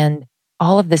answers and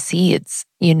all of the seeds,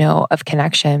 of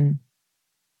connection.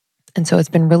 And so it's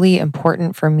been really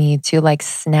important for me to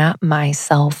snap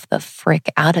myself the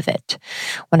frick out of it.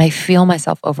 When I feel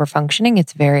myself overfunctioning,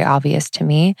 it's very obvious to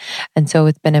me. And so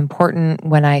it's been important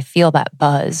when I feel that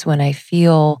buzz, when I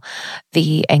feel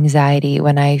the anxiety,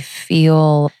 when I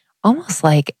feel almost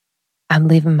like I'm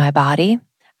leaving my body,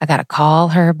 I got to call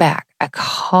her back. I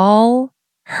call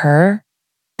her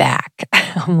back.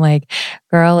 I'm like,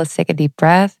 girl, let's take a deep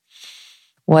breath.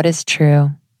 What is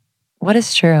true? What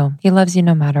is true? He loves you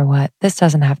no matter what. This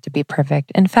doesn't have to be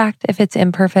perfect. In fact, if it's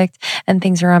imperfect and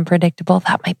things are unpredictable,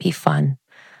 that might be fun.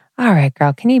 All right,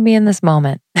 girl, can you be in this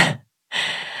moment?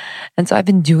 And so I've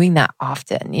been doing that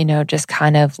often, just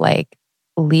kind of like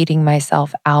leading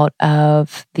myself out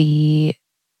of the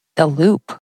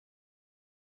loop.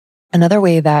 Another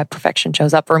way that perfection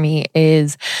shows up for me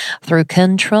is through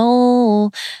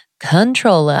control.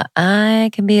 Controller.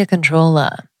 I can be a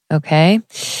controller. Okay.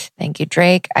 Thank you,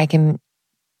 Drake. I can,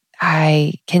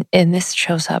 and this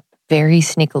shows up very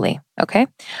sneakily. Okay.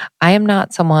 I am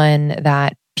not someone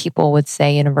that people would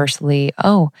say universally,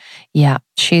 oh, yeah,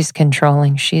 she's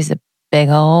controlling. She's a big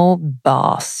old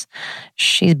boss.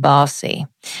 She's bossy.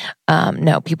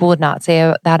 No, people would not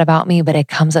say that about me, but it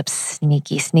comes up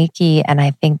sneaky. And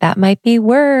I think that might be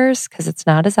worse because it's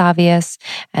not as obvious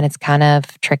and it's kind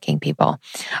of tricking people.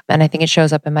 And I think it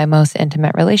shows up in my most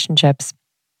intimate relationships.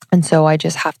 And so I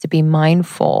just have to be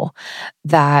mindful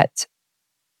that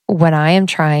when I am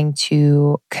trying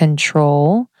to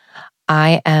control,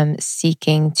 I am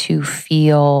seeking to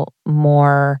feel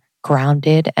more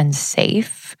grounded and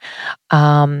safe.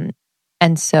 And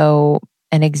so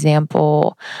an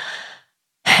example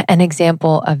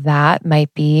of that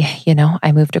might be,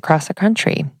 I moved across the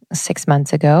country 6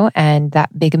 months ago, and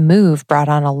that big move brought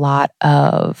on a lot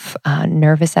of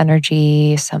nervous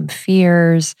energy, some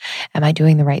fears. Am I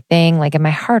doing the right thing? Like in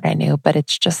my heart, I knew, but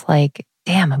it's just like,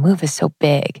 damn, a move is so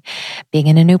big. Being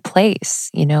in a new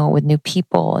place, with new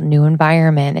people, a new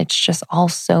environment, it's just all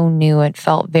so new. It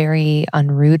felt very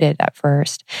unrooted at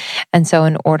first. And so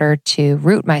in order to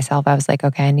root myself, I was like,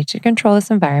 okay, I need to control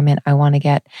this environment. I want to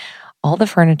get all the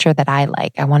furniture that I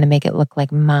like. I want to make it look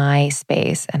like my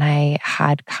space. And I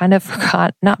had kind of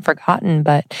not forgotten,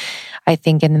 but I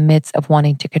think in the midst of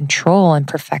wanting to control and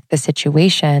perfect the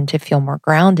situation to feel more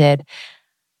grounded,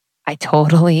 I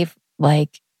totally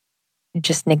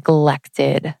just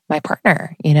neglected my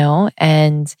partner,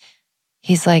 and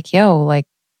he's like, yo,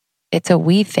 it's a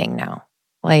we thing now.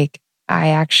 Like, I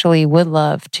actually would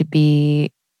love to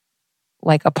be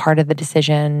like a part of the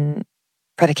decision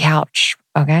for the couch.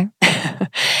 Okay.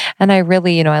 And I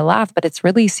really, I laugh, but it's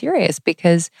really serious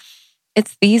because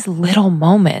it's these little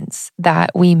moments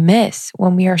that we miss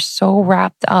when we are so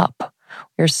wrapped up.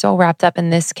 We're so wrapped up in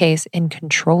this case in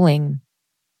controlling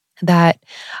that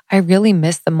I really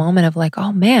miss the moment of like,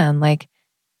 oh man, like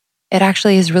it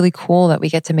actually is really cool that we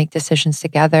get to make decisions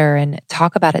together and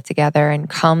talk about it together and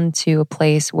come to a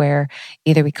place where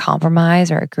either we compromise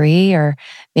or agree or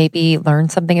maybe learn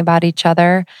something about each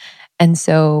other. And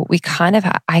so I kind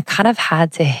of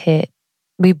had to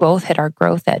we both hit our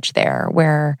growth edge there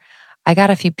where I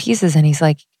got a few pieces and he's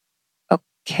like,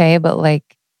 okay, but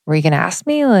like, were you going to ask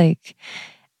me? Like,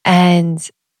 and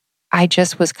I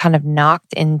just was kind of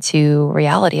knocked into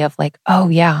reality of like, oh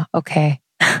yeah, okay.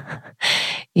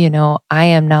 I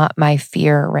am not my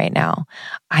fear right now.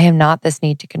 I am not this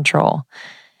need to control.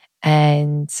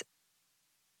 And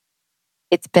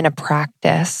it's been a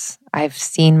practice. I've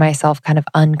seen myself kind of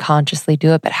unconsciously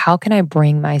do it, but how can I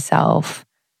bring myself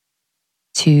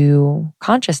to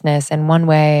consciousness? And one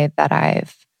way that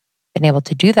I've been able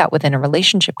to do that within a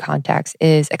relationship context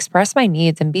is express my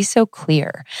needs and be so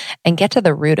clear and get to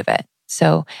the root of it.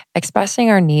 So expressing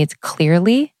our needs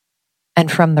clearly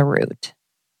and from the root.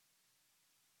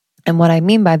 And what I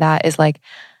mean by that is like,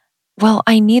 well,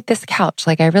 I need this couch.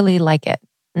 Like, I really like it.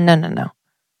 No.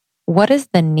 What is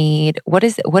the need? What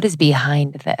is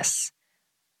behind this?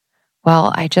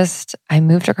 Well, I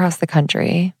moved across the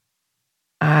country.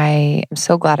 I am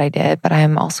so glad I did, but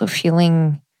I'm also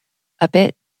feeling a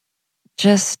bit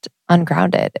just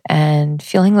ungrounded and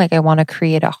feeling like I want to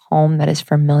create a home that is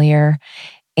familiar.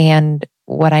 And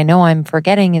what I know I'm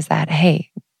forgetting is that, hey,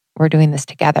 we're doing this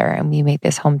together and we make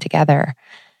this home together.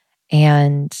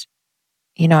 And,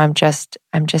 I'm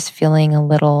just feeling a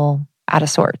little out of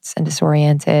sorts and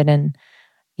disoriented. And,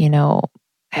 I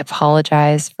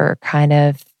apologize for kind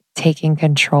of taking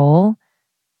control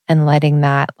and letting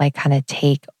that like kind of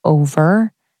take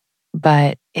over,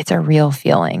 but it's a real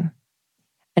feeling.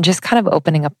 And just kind of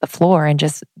opening up the floor and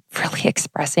just really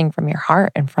expressing from your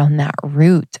heart and from that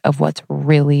root of what's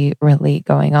really, really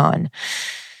going on.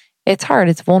 It's hard,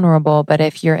 it's vulnerable, but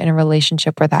if you're in a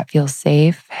relationship where that feels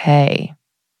safe, hey,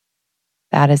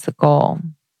 that is the goal.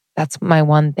 That's my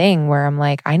one thing where I'm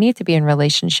like, I need to be in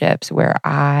relationships where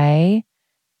I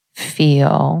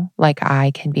feel like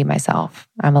I can be myself.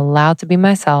 I'm allowed to be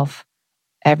myself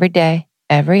every day,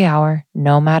 every hour,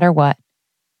 no matter what.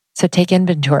 So take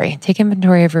inventory. Take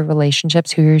inventory of your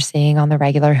relationships, who you're seeing on the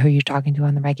regular, who you're talking to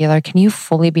on the regular. Can you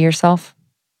fully be yourself?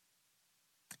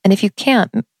 And if you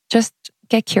can't, just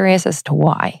get curious as to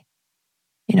why.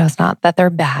 It's not that they're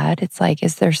bad. It's like,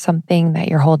 is there something that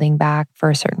you're holding back for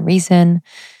a certain reason?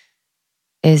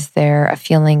 Is there a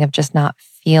feeling of just not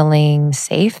feeling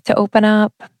safe to open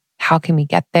up? How can we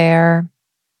get there?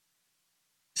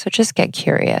 So just get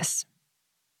curious.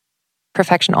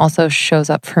 Perfection also shows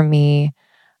up for me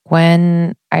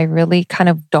when I really kind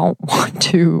of don't want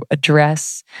to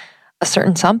address a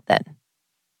certain something.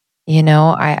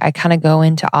 I kind of go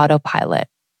into autopilot.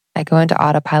 I go into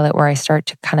autopilot where I start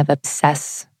to kind of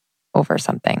obsess over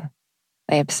something.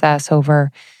 I obsess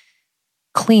over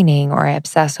cleaning, or I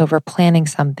obsess over planning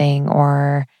something,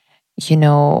 or,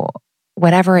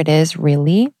 whatever it is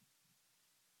really.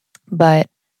 But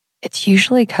it's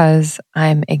usually because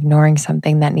I'm ignoring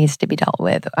something that needs to be dealt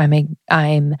with.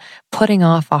 I'm putting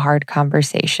off a hard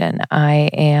conversation. I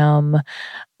am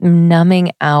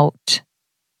numbing out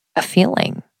a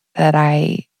feeling that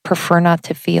I prefer not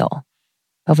to feel.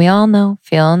 But we all know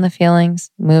feeling the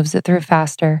feelings moves it through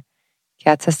faster,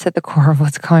 gets us to the core of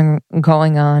what's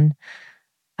going on,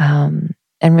 and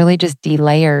really just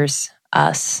delayers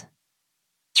us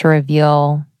to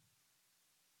reveal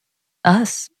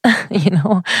us,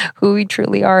 who we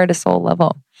truly are at a soul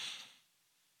level.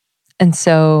 And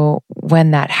so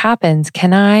when that happens,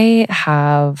 can I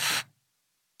have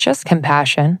just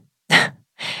compassion?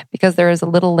 Because there is a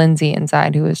little Lindsay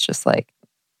inside who is just like,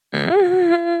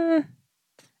 I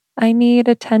need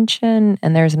attention.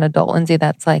 And there's an adult Lindsay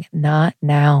that's like, not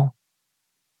now.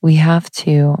 We have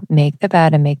to make the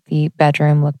bed and make the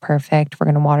bedroom look perfect. We're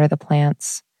going to water the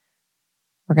plants.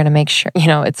 We're going to make sure,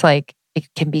 it's like it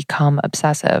can become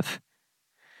obsessive.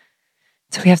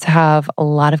 So we have to have a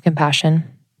lot of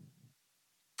compassion.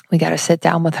 We got to sit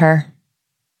down with her.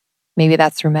 Maybe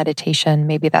that's through meditation.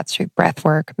 Maybe that's through breath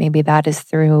work. Maybe that is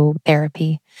through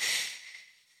therapy.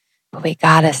 But we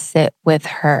got to sit with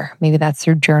her. Maybe that's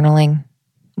through journaling.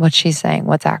 What she's saying,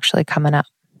 what's actually coming up.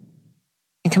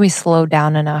 And can we slow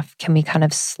down enough? Can we kind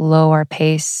of slow our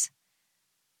pace?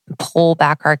 pull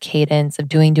back our cadence of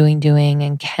doing,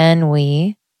 and can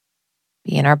we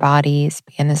be in our bodies,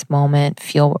 be in this moment,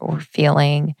 feel what we're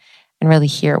feeling, and really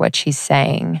hear what she's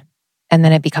saying. And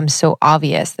then it becomes so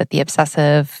obvious that the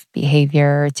obsessive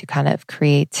behavior to kind of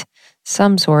create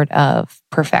some sort of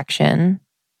perfection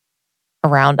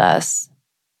around us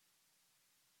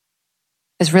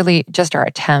is really just our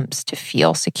attempts to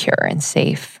feel secure and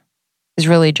safe, is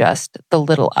really just the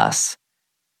little us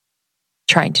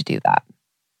trying to do that.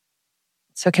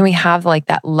 So can we have like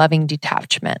that loving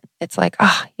detachment? It's like,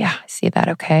 yeah, I see that.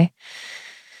 Okay.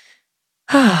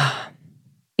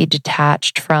 Be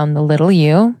detached from the little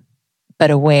you,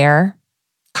 but aware,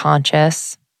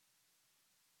 conscious,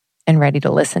 and ready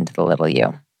to listen to the little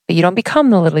you. But you don't become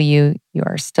the little you. You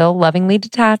are still lovingly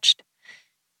detached,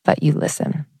 but you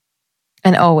listen.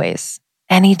 And always,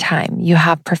 anytime you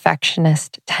have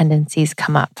perfectionist tendencies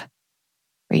come up,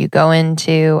 where you go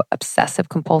into obsessive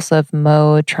compulsive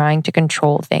mode, trying to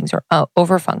control things or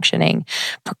overfunctioning,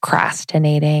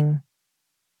 procrastinating,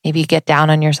 maybe you get down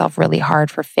on yourself really hard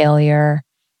for failure,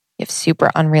 you have super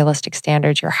unrealistic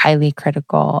standards, you're highly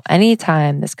critical.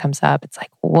 Anytime this comes up, it's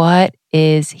like, what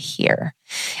is here?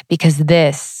 Because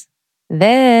this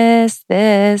is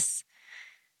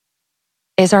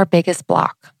our biggest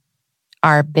block.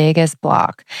 Our biggest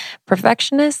block.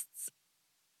 Perfectionists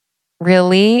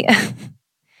really,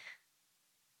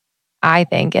 I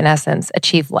think, in essence,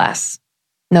 achieve less,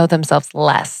 know themselves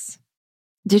less.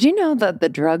 Did you know that the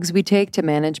drugs we take to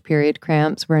manage period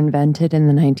cramps were invented in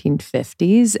the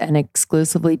 1950s and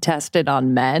exclusively tested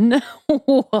on men?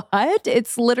 What?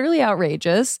 It's literally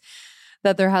outrageous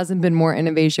that there hasn't been more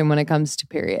innovation when it comes to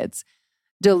periods.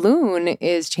 Daloon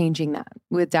is changing that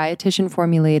with dietitian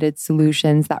formulated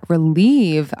solutions that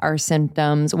relieve our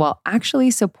symptoms while actually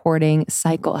supporting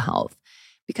cycle health.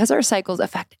 Because our cycles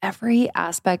affect every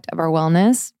aspect of our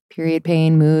wellness, period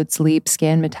pain, mood, sleep,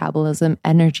 skin, metabolism,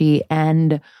 energy,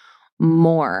 and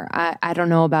more. I don't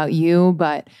know about you,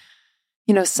 but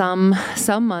some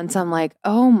months I'm like,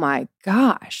 oh my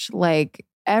gosh, like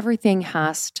everything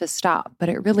has to stop, but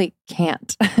it really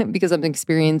can't because I'm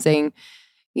experiencing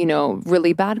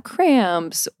really bad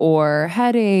cramps or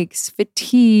headaches,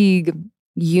 fatigue,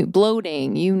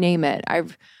 bloating, you name it.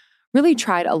 I've really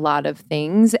tried a lot of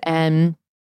things. And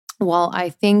while I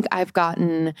think I've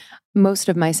gotten most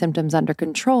of my symptoms under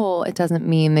control, it doesn't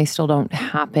mean they still don't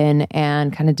happen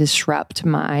and kind of disrupt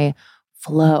my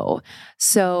flow.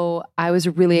 So I was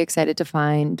really excited to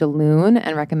find Daloon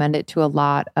and recommend it to a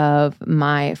lot of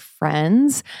my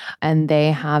friends, and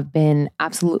they have been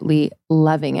absolutely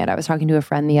loving it. I was talking to a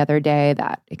friend the other day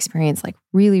that experienced like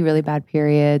really, really bad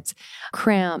periods,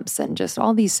 cramps, and just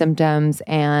all these symptoms.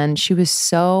 And she was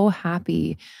so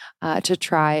happy to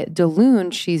try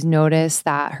Daloon. She's noticed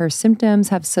that her symptoms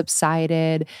have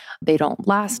subsided. They don't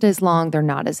last as long. They're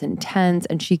not as intense.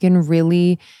 And she can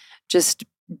really just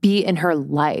be in her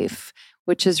life,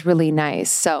 which is really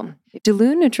nice. So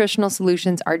Daloon Nutritional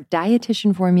Solutions are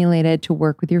dietitian formulated to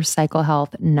work with your cycle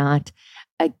health, not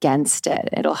against it.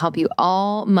 It'll help you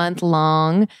all month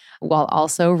long while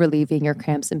also relieving your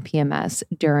cramps and PMS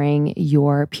during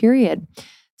your period.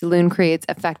 Daloon creates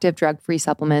effective drug-free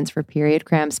supplements for period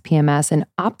cramps, PMS, and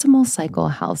optimal cycle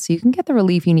health. So you can get the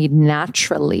relief you need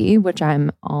naturally, which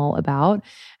I'm all about,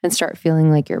 and start feeling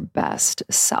like your best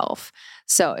self.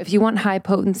 So if you want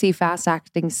high-potency,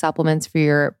 fast-acting supplements for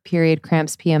your period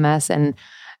cramps, PMS, and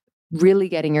really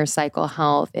getting your cycle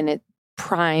health in its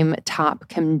prime top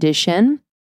condition,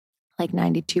 like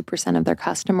 92% of their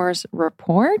customers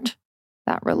report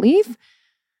that relief,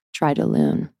 try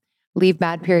Daloon. Leave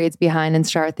bad periods behind and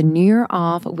start the new year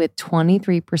off with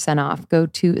 23% off. Go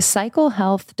to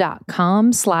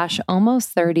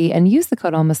cyclehealth.com/almost30 and use the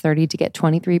code almost30 to get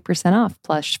 23% off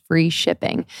plus free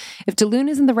shipping. If Daloon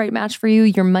isn't the right match for you,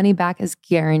 your money back is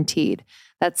guaranteed.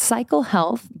 That's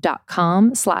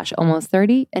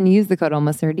cyclehealth.com/almost30 and use the code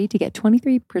almost30 to get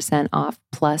 23% off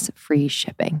plus free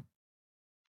shipping.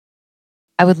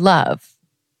 I would love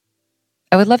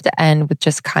to end with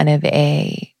just kind of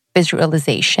a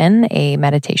visualization, a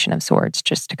meditation of sorts,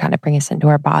 just to kind of bring us into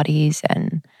our bodies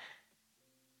and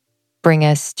bring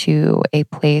us to a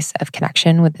place of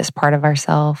connection with this part of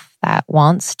ourselves that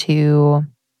wants to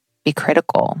be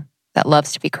critical, that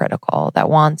loves to be critical, that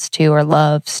wants to or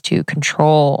loves to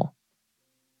control,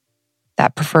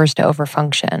 that prefers to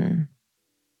overfunction.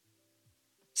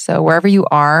 So wherever you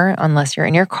are, unless you're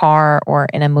in your car or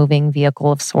in a moving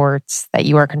vehicle of sorts that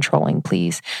you are controlling,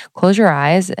 please close your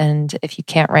eyes. And if you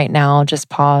can't right now, just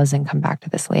pause and come back to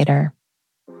this later.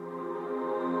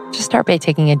 Just start by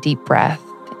taking a deep breath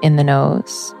in the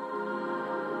nose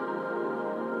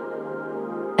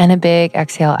And a big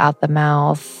exhale out the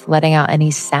mouth, letting out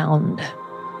any sound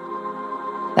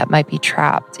that might be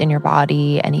trapped in your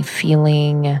body, any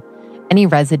feeling, any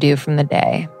residue from the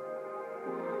day.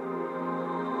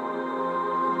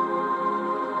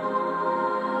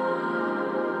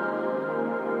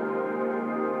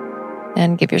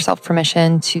 And give yourself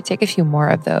permission to take a few more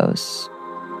of those.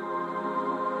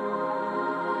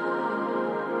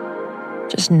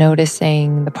 Just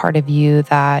noticing the part of you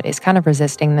that is kind of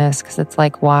resisting this, because it's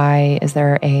like, why is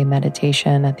there a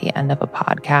meditation at the end of a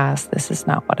podcast? This is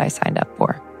not what I signed up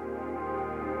for.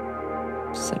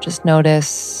 So just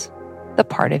notice the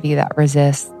part of you that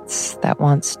resists, that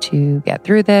wants to get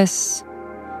through this,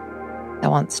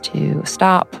 that wants to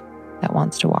stop, that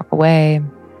wants to walk away.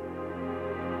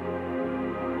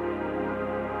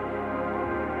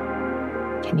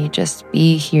 Can you just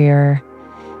be here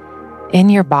in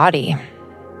your body?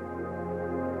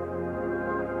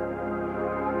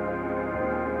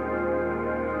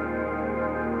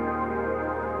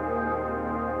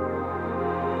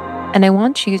 And I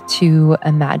want you to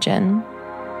imagine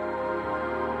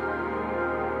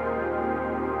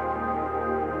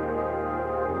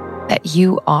that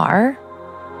you are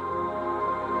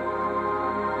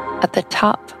at the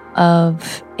top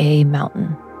of a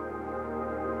mountain.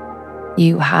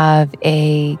 You have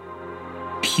a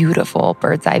beautiful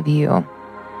bird's eye view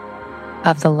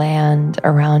of the land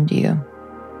around you.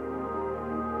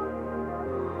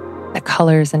 The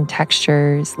colors and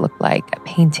textures look like a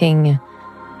painting,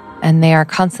 and they are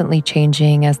constantly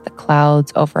changing as the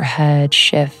clouds overhead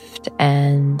shift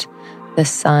and the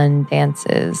sun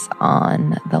dances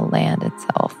on the land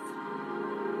itself.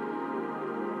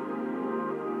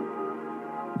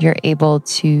 You're able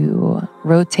to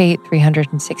rotate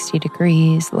 360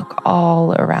 degrees, look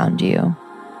all around you.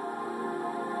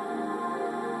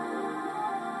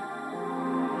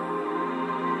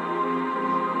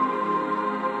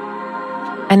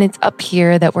 And it's up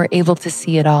here that we're able to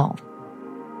see it all.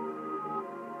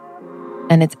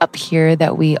 And it's up here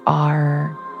that we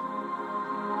are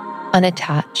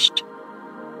unattached,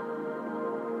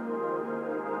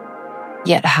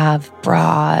 yet have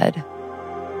broad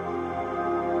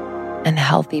and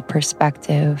healthy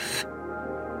perspective.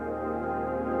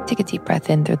 Take a deep breath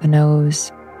in through the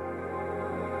nose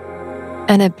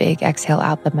and a big exhale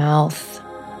out the mouth.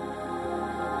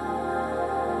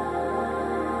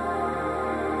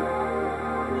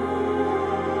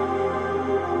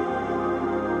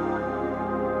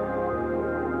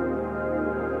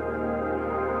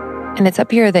 And it's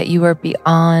up here that you are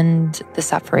beyond the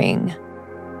suffering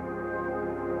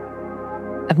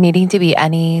of needing to be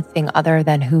anything other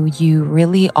than who you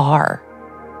really are.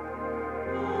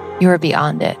 You are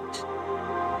beyond it.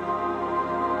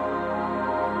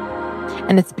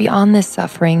 And it's beyond this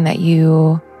suffering that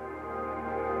you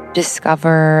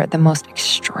discover the most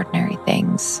extraordinary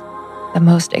things, the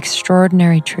most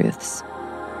extraordinary truths.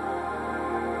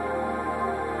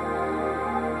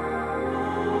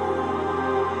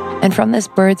 And from this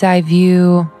bird's eye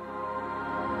view,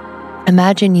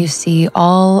 imagine you see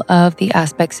all of the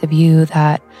aspects of you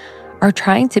that are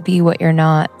trying to be what you're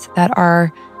not, that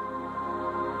are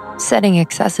setting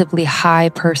excessively high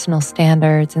personal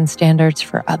standards and standards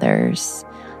for others.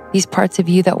 These parts of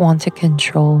you that want to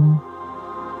control.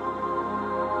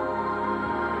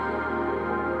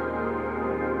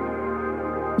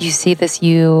 You see this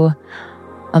you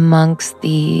amongst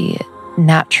the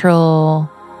natural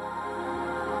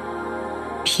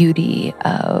beauty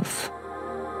of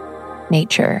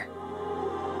nature,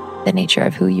 the nature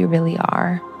of who you really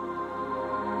are.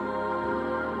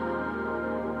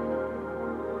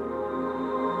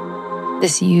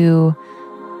 This you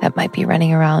that might be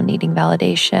running around needing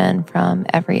validation from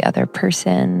every other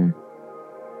person,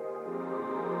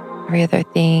 every other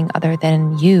thing other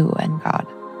than you and God.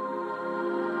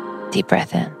 Deep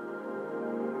breath in.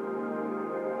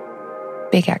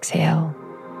 Big exhale.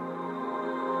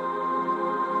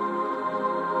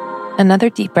 Another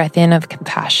deep breath in of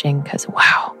compassion, because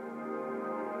wow,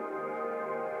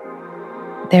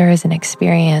 there is an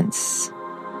experience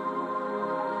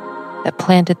that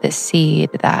planted this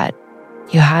seed that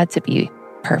you had to be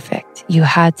perfect. You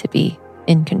had to be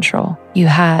in control. You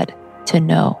had to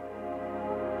know.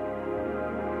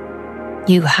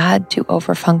 You had to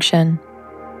overfunction.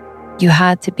 You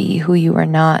had to be who you were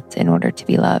not in order to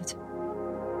be loved.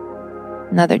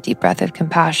 Another deep breath of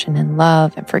compassion and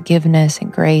love and forgiveness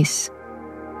and grace.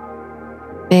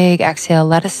 Big exhale,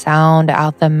 let a sound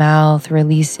out the mouth,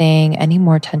 releasing any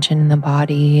more tension in the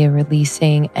body,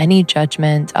 releasing any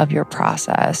judgment of your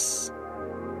process.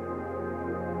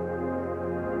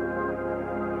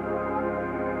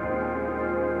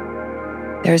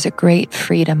 There's a great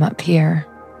freedom up here.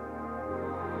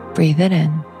 Breathe it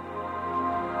in.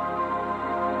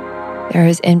 There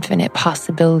is infinite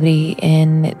possibility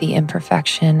in the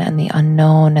imperfection and the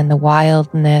unknown and the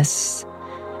wildness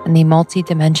and the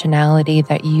multidimensionality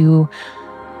that you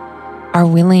are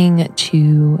willing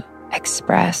to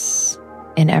express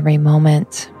in every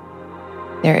moment.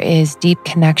 There is deep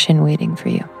connection waiting for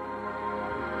you.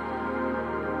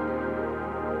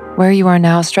 Where you are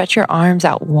now, stretch your arms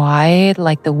out wide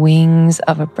like the wings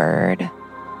of a bird.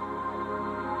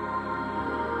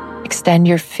 Extend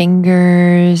your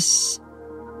fingers.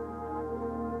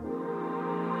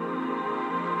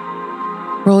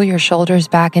 Roll your shoulders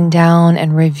back and down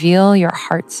and reveal your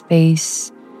heart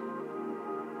space.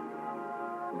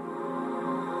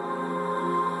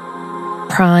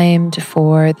 Primed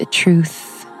for the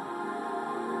truth.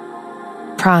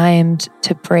 Primed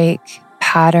to break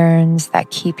patterns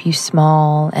that keep you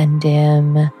small and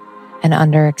dim and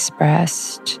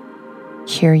underexpressed.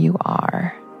 Here you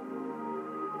are.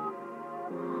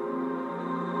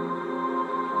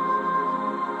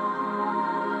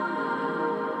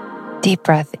 Deep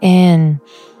breath in,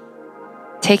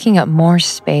 taking up more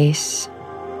space.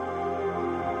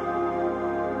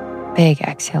 Big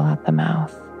exhale out the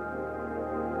mouth.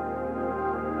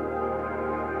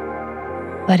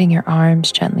 Letting your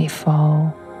arms gently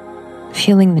fall,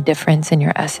 feeling the difference in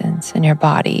your essence, in your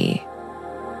body,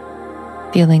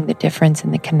 feeling the difference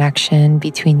in the connection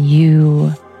between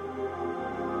you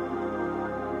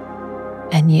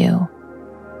and you.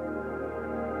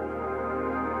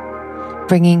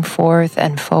 Bringing forth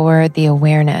and forward the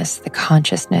awareness, the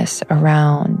consciousness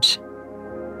around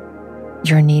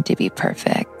your need to be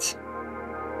perfect.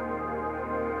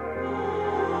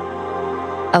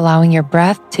 Allowing your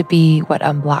breath to be what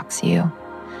unblocks you.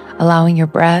 Allowing your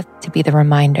breath to be the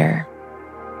reminder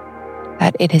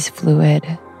that it is fluid.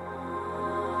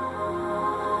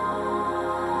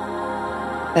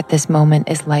 That this moment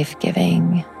is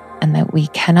life-giving and that we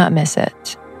cannot miss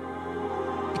it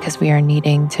because we are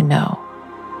needing to know.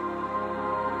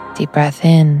 Deep breath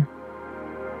in.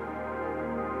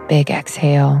 Big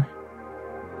exhale.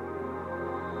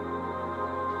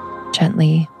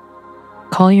 Gently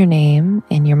call your name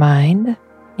in your mind,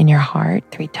 in your heart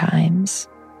 3 times.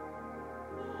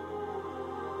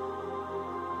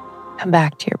 Come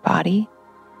back to your body.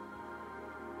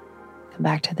 Come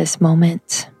back to this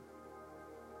moment.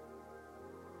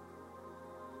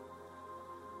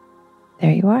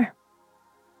 There you are.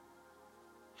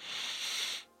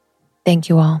 Thank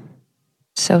you all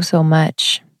so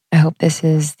much. I hope this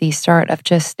is the start of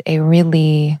just a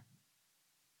really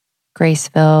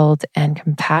grace-filled and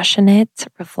compassionate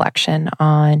reflection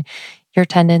on your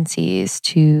tendencies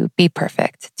to be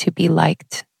perfect, to be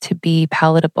liked, to be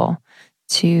palatable,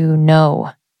 to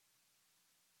know.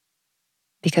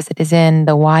 Because it is in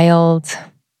the wild,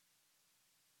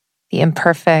 the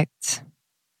imperfect,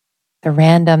 the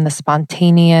random, the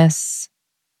spontaneous,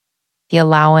 the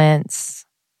allowance,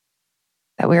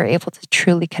 that we are able to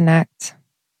truly connect.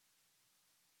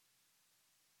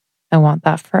 I want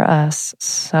that for us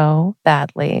so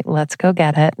badly. Let's go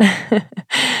get it.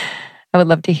 I would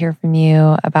love to hear from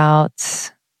you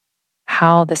about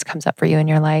how this comes up for you in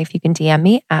your life. You can DM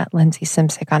me at Lindsay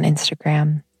Simcik on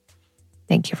Instagram.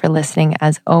 Thank you for listening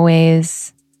as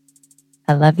always.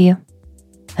 I love you,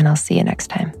 and I'll see you next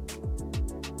time.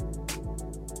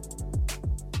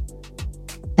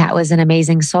 That was an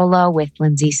amazing solo with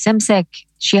Lindsay Simcik.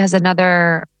 She has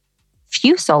another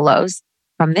few solos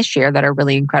from this year that are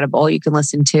really incredible you can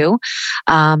listen to.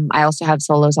 I also have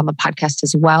solos on the podcast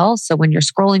as well. So when you're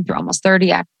scrolling through Almost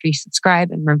 30 after you subscribe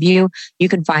and review, you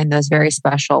can find those very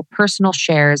special personal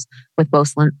shares with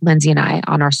both Lindsay and I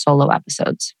on our solo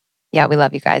episodes. Yeah, we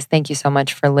love you guys. Thank you so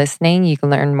much for listening. You can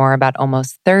learn more about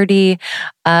Almost 30,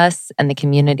 us, and the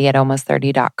community at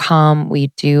almost30.com. We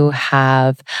do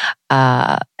have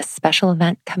a special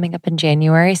event coming up in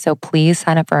January. So please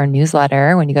sign up for our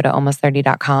newsletter when you go to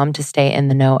almost30.com to stay in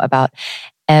the know about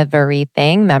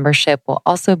everything. Membership will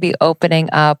also be opening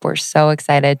up. We're so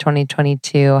excited.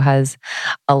 2022 has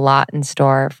a lot in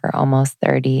store for Almost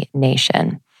 30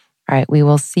 Nation. All right, we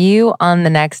will see you on the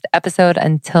next episode.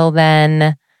 Until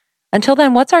then,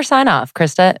 what's our sign off,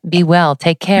 Krista? Be well,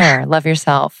 take care, love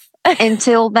yourself.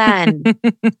 Until then,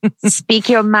 speak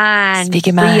your mind. Speak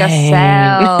your mind. Free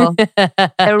yourself.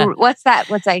 What's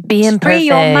that? Be imperfect. Free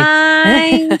your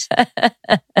mind.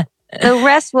 The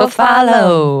rest will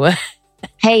follow.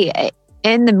 Hey,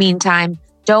 in the meantime,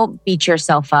 don't beat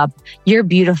yourself up. You're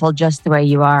beautiful just the way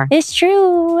you are. It's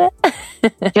true.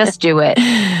 Just do it.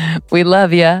 We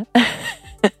love you.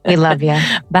 We love you.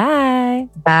 Bye.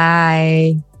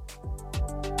 Bye.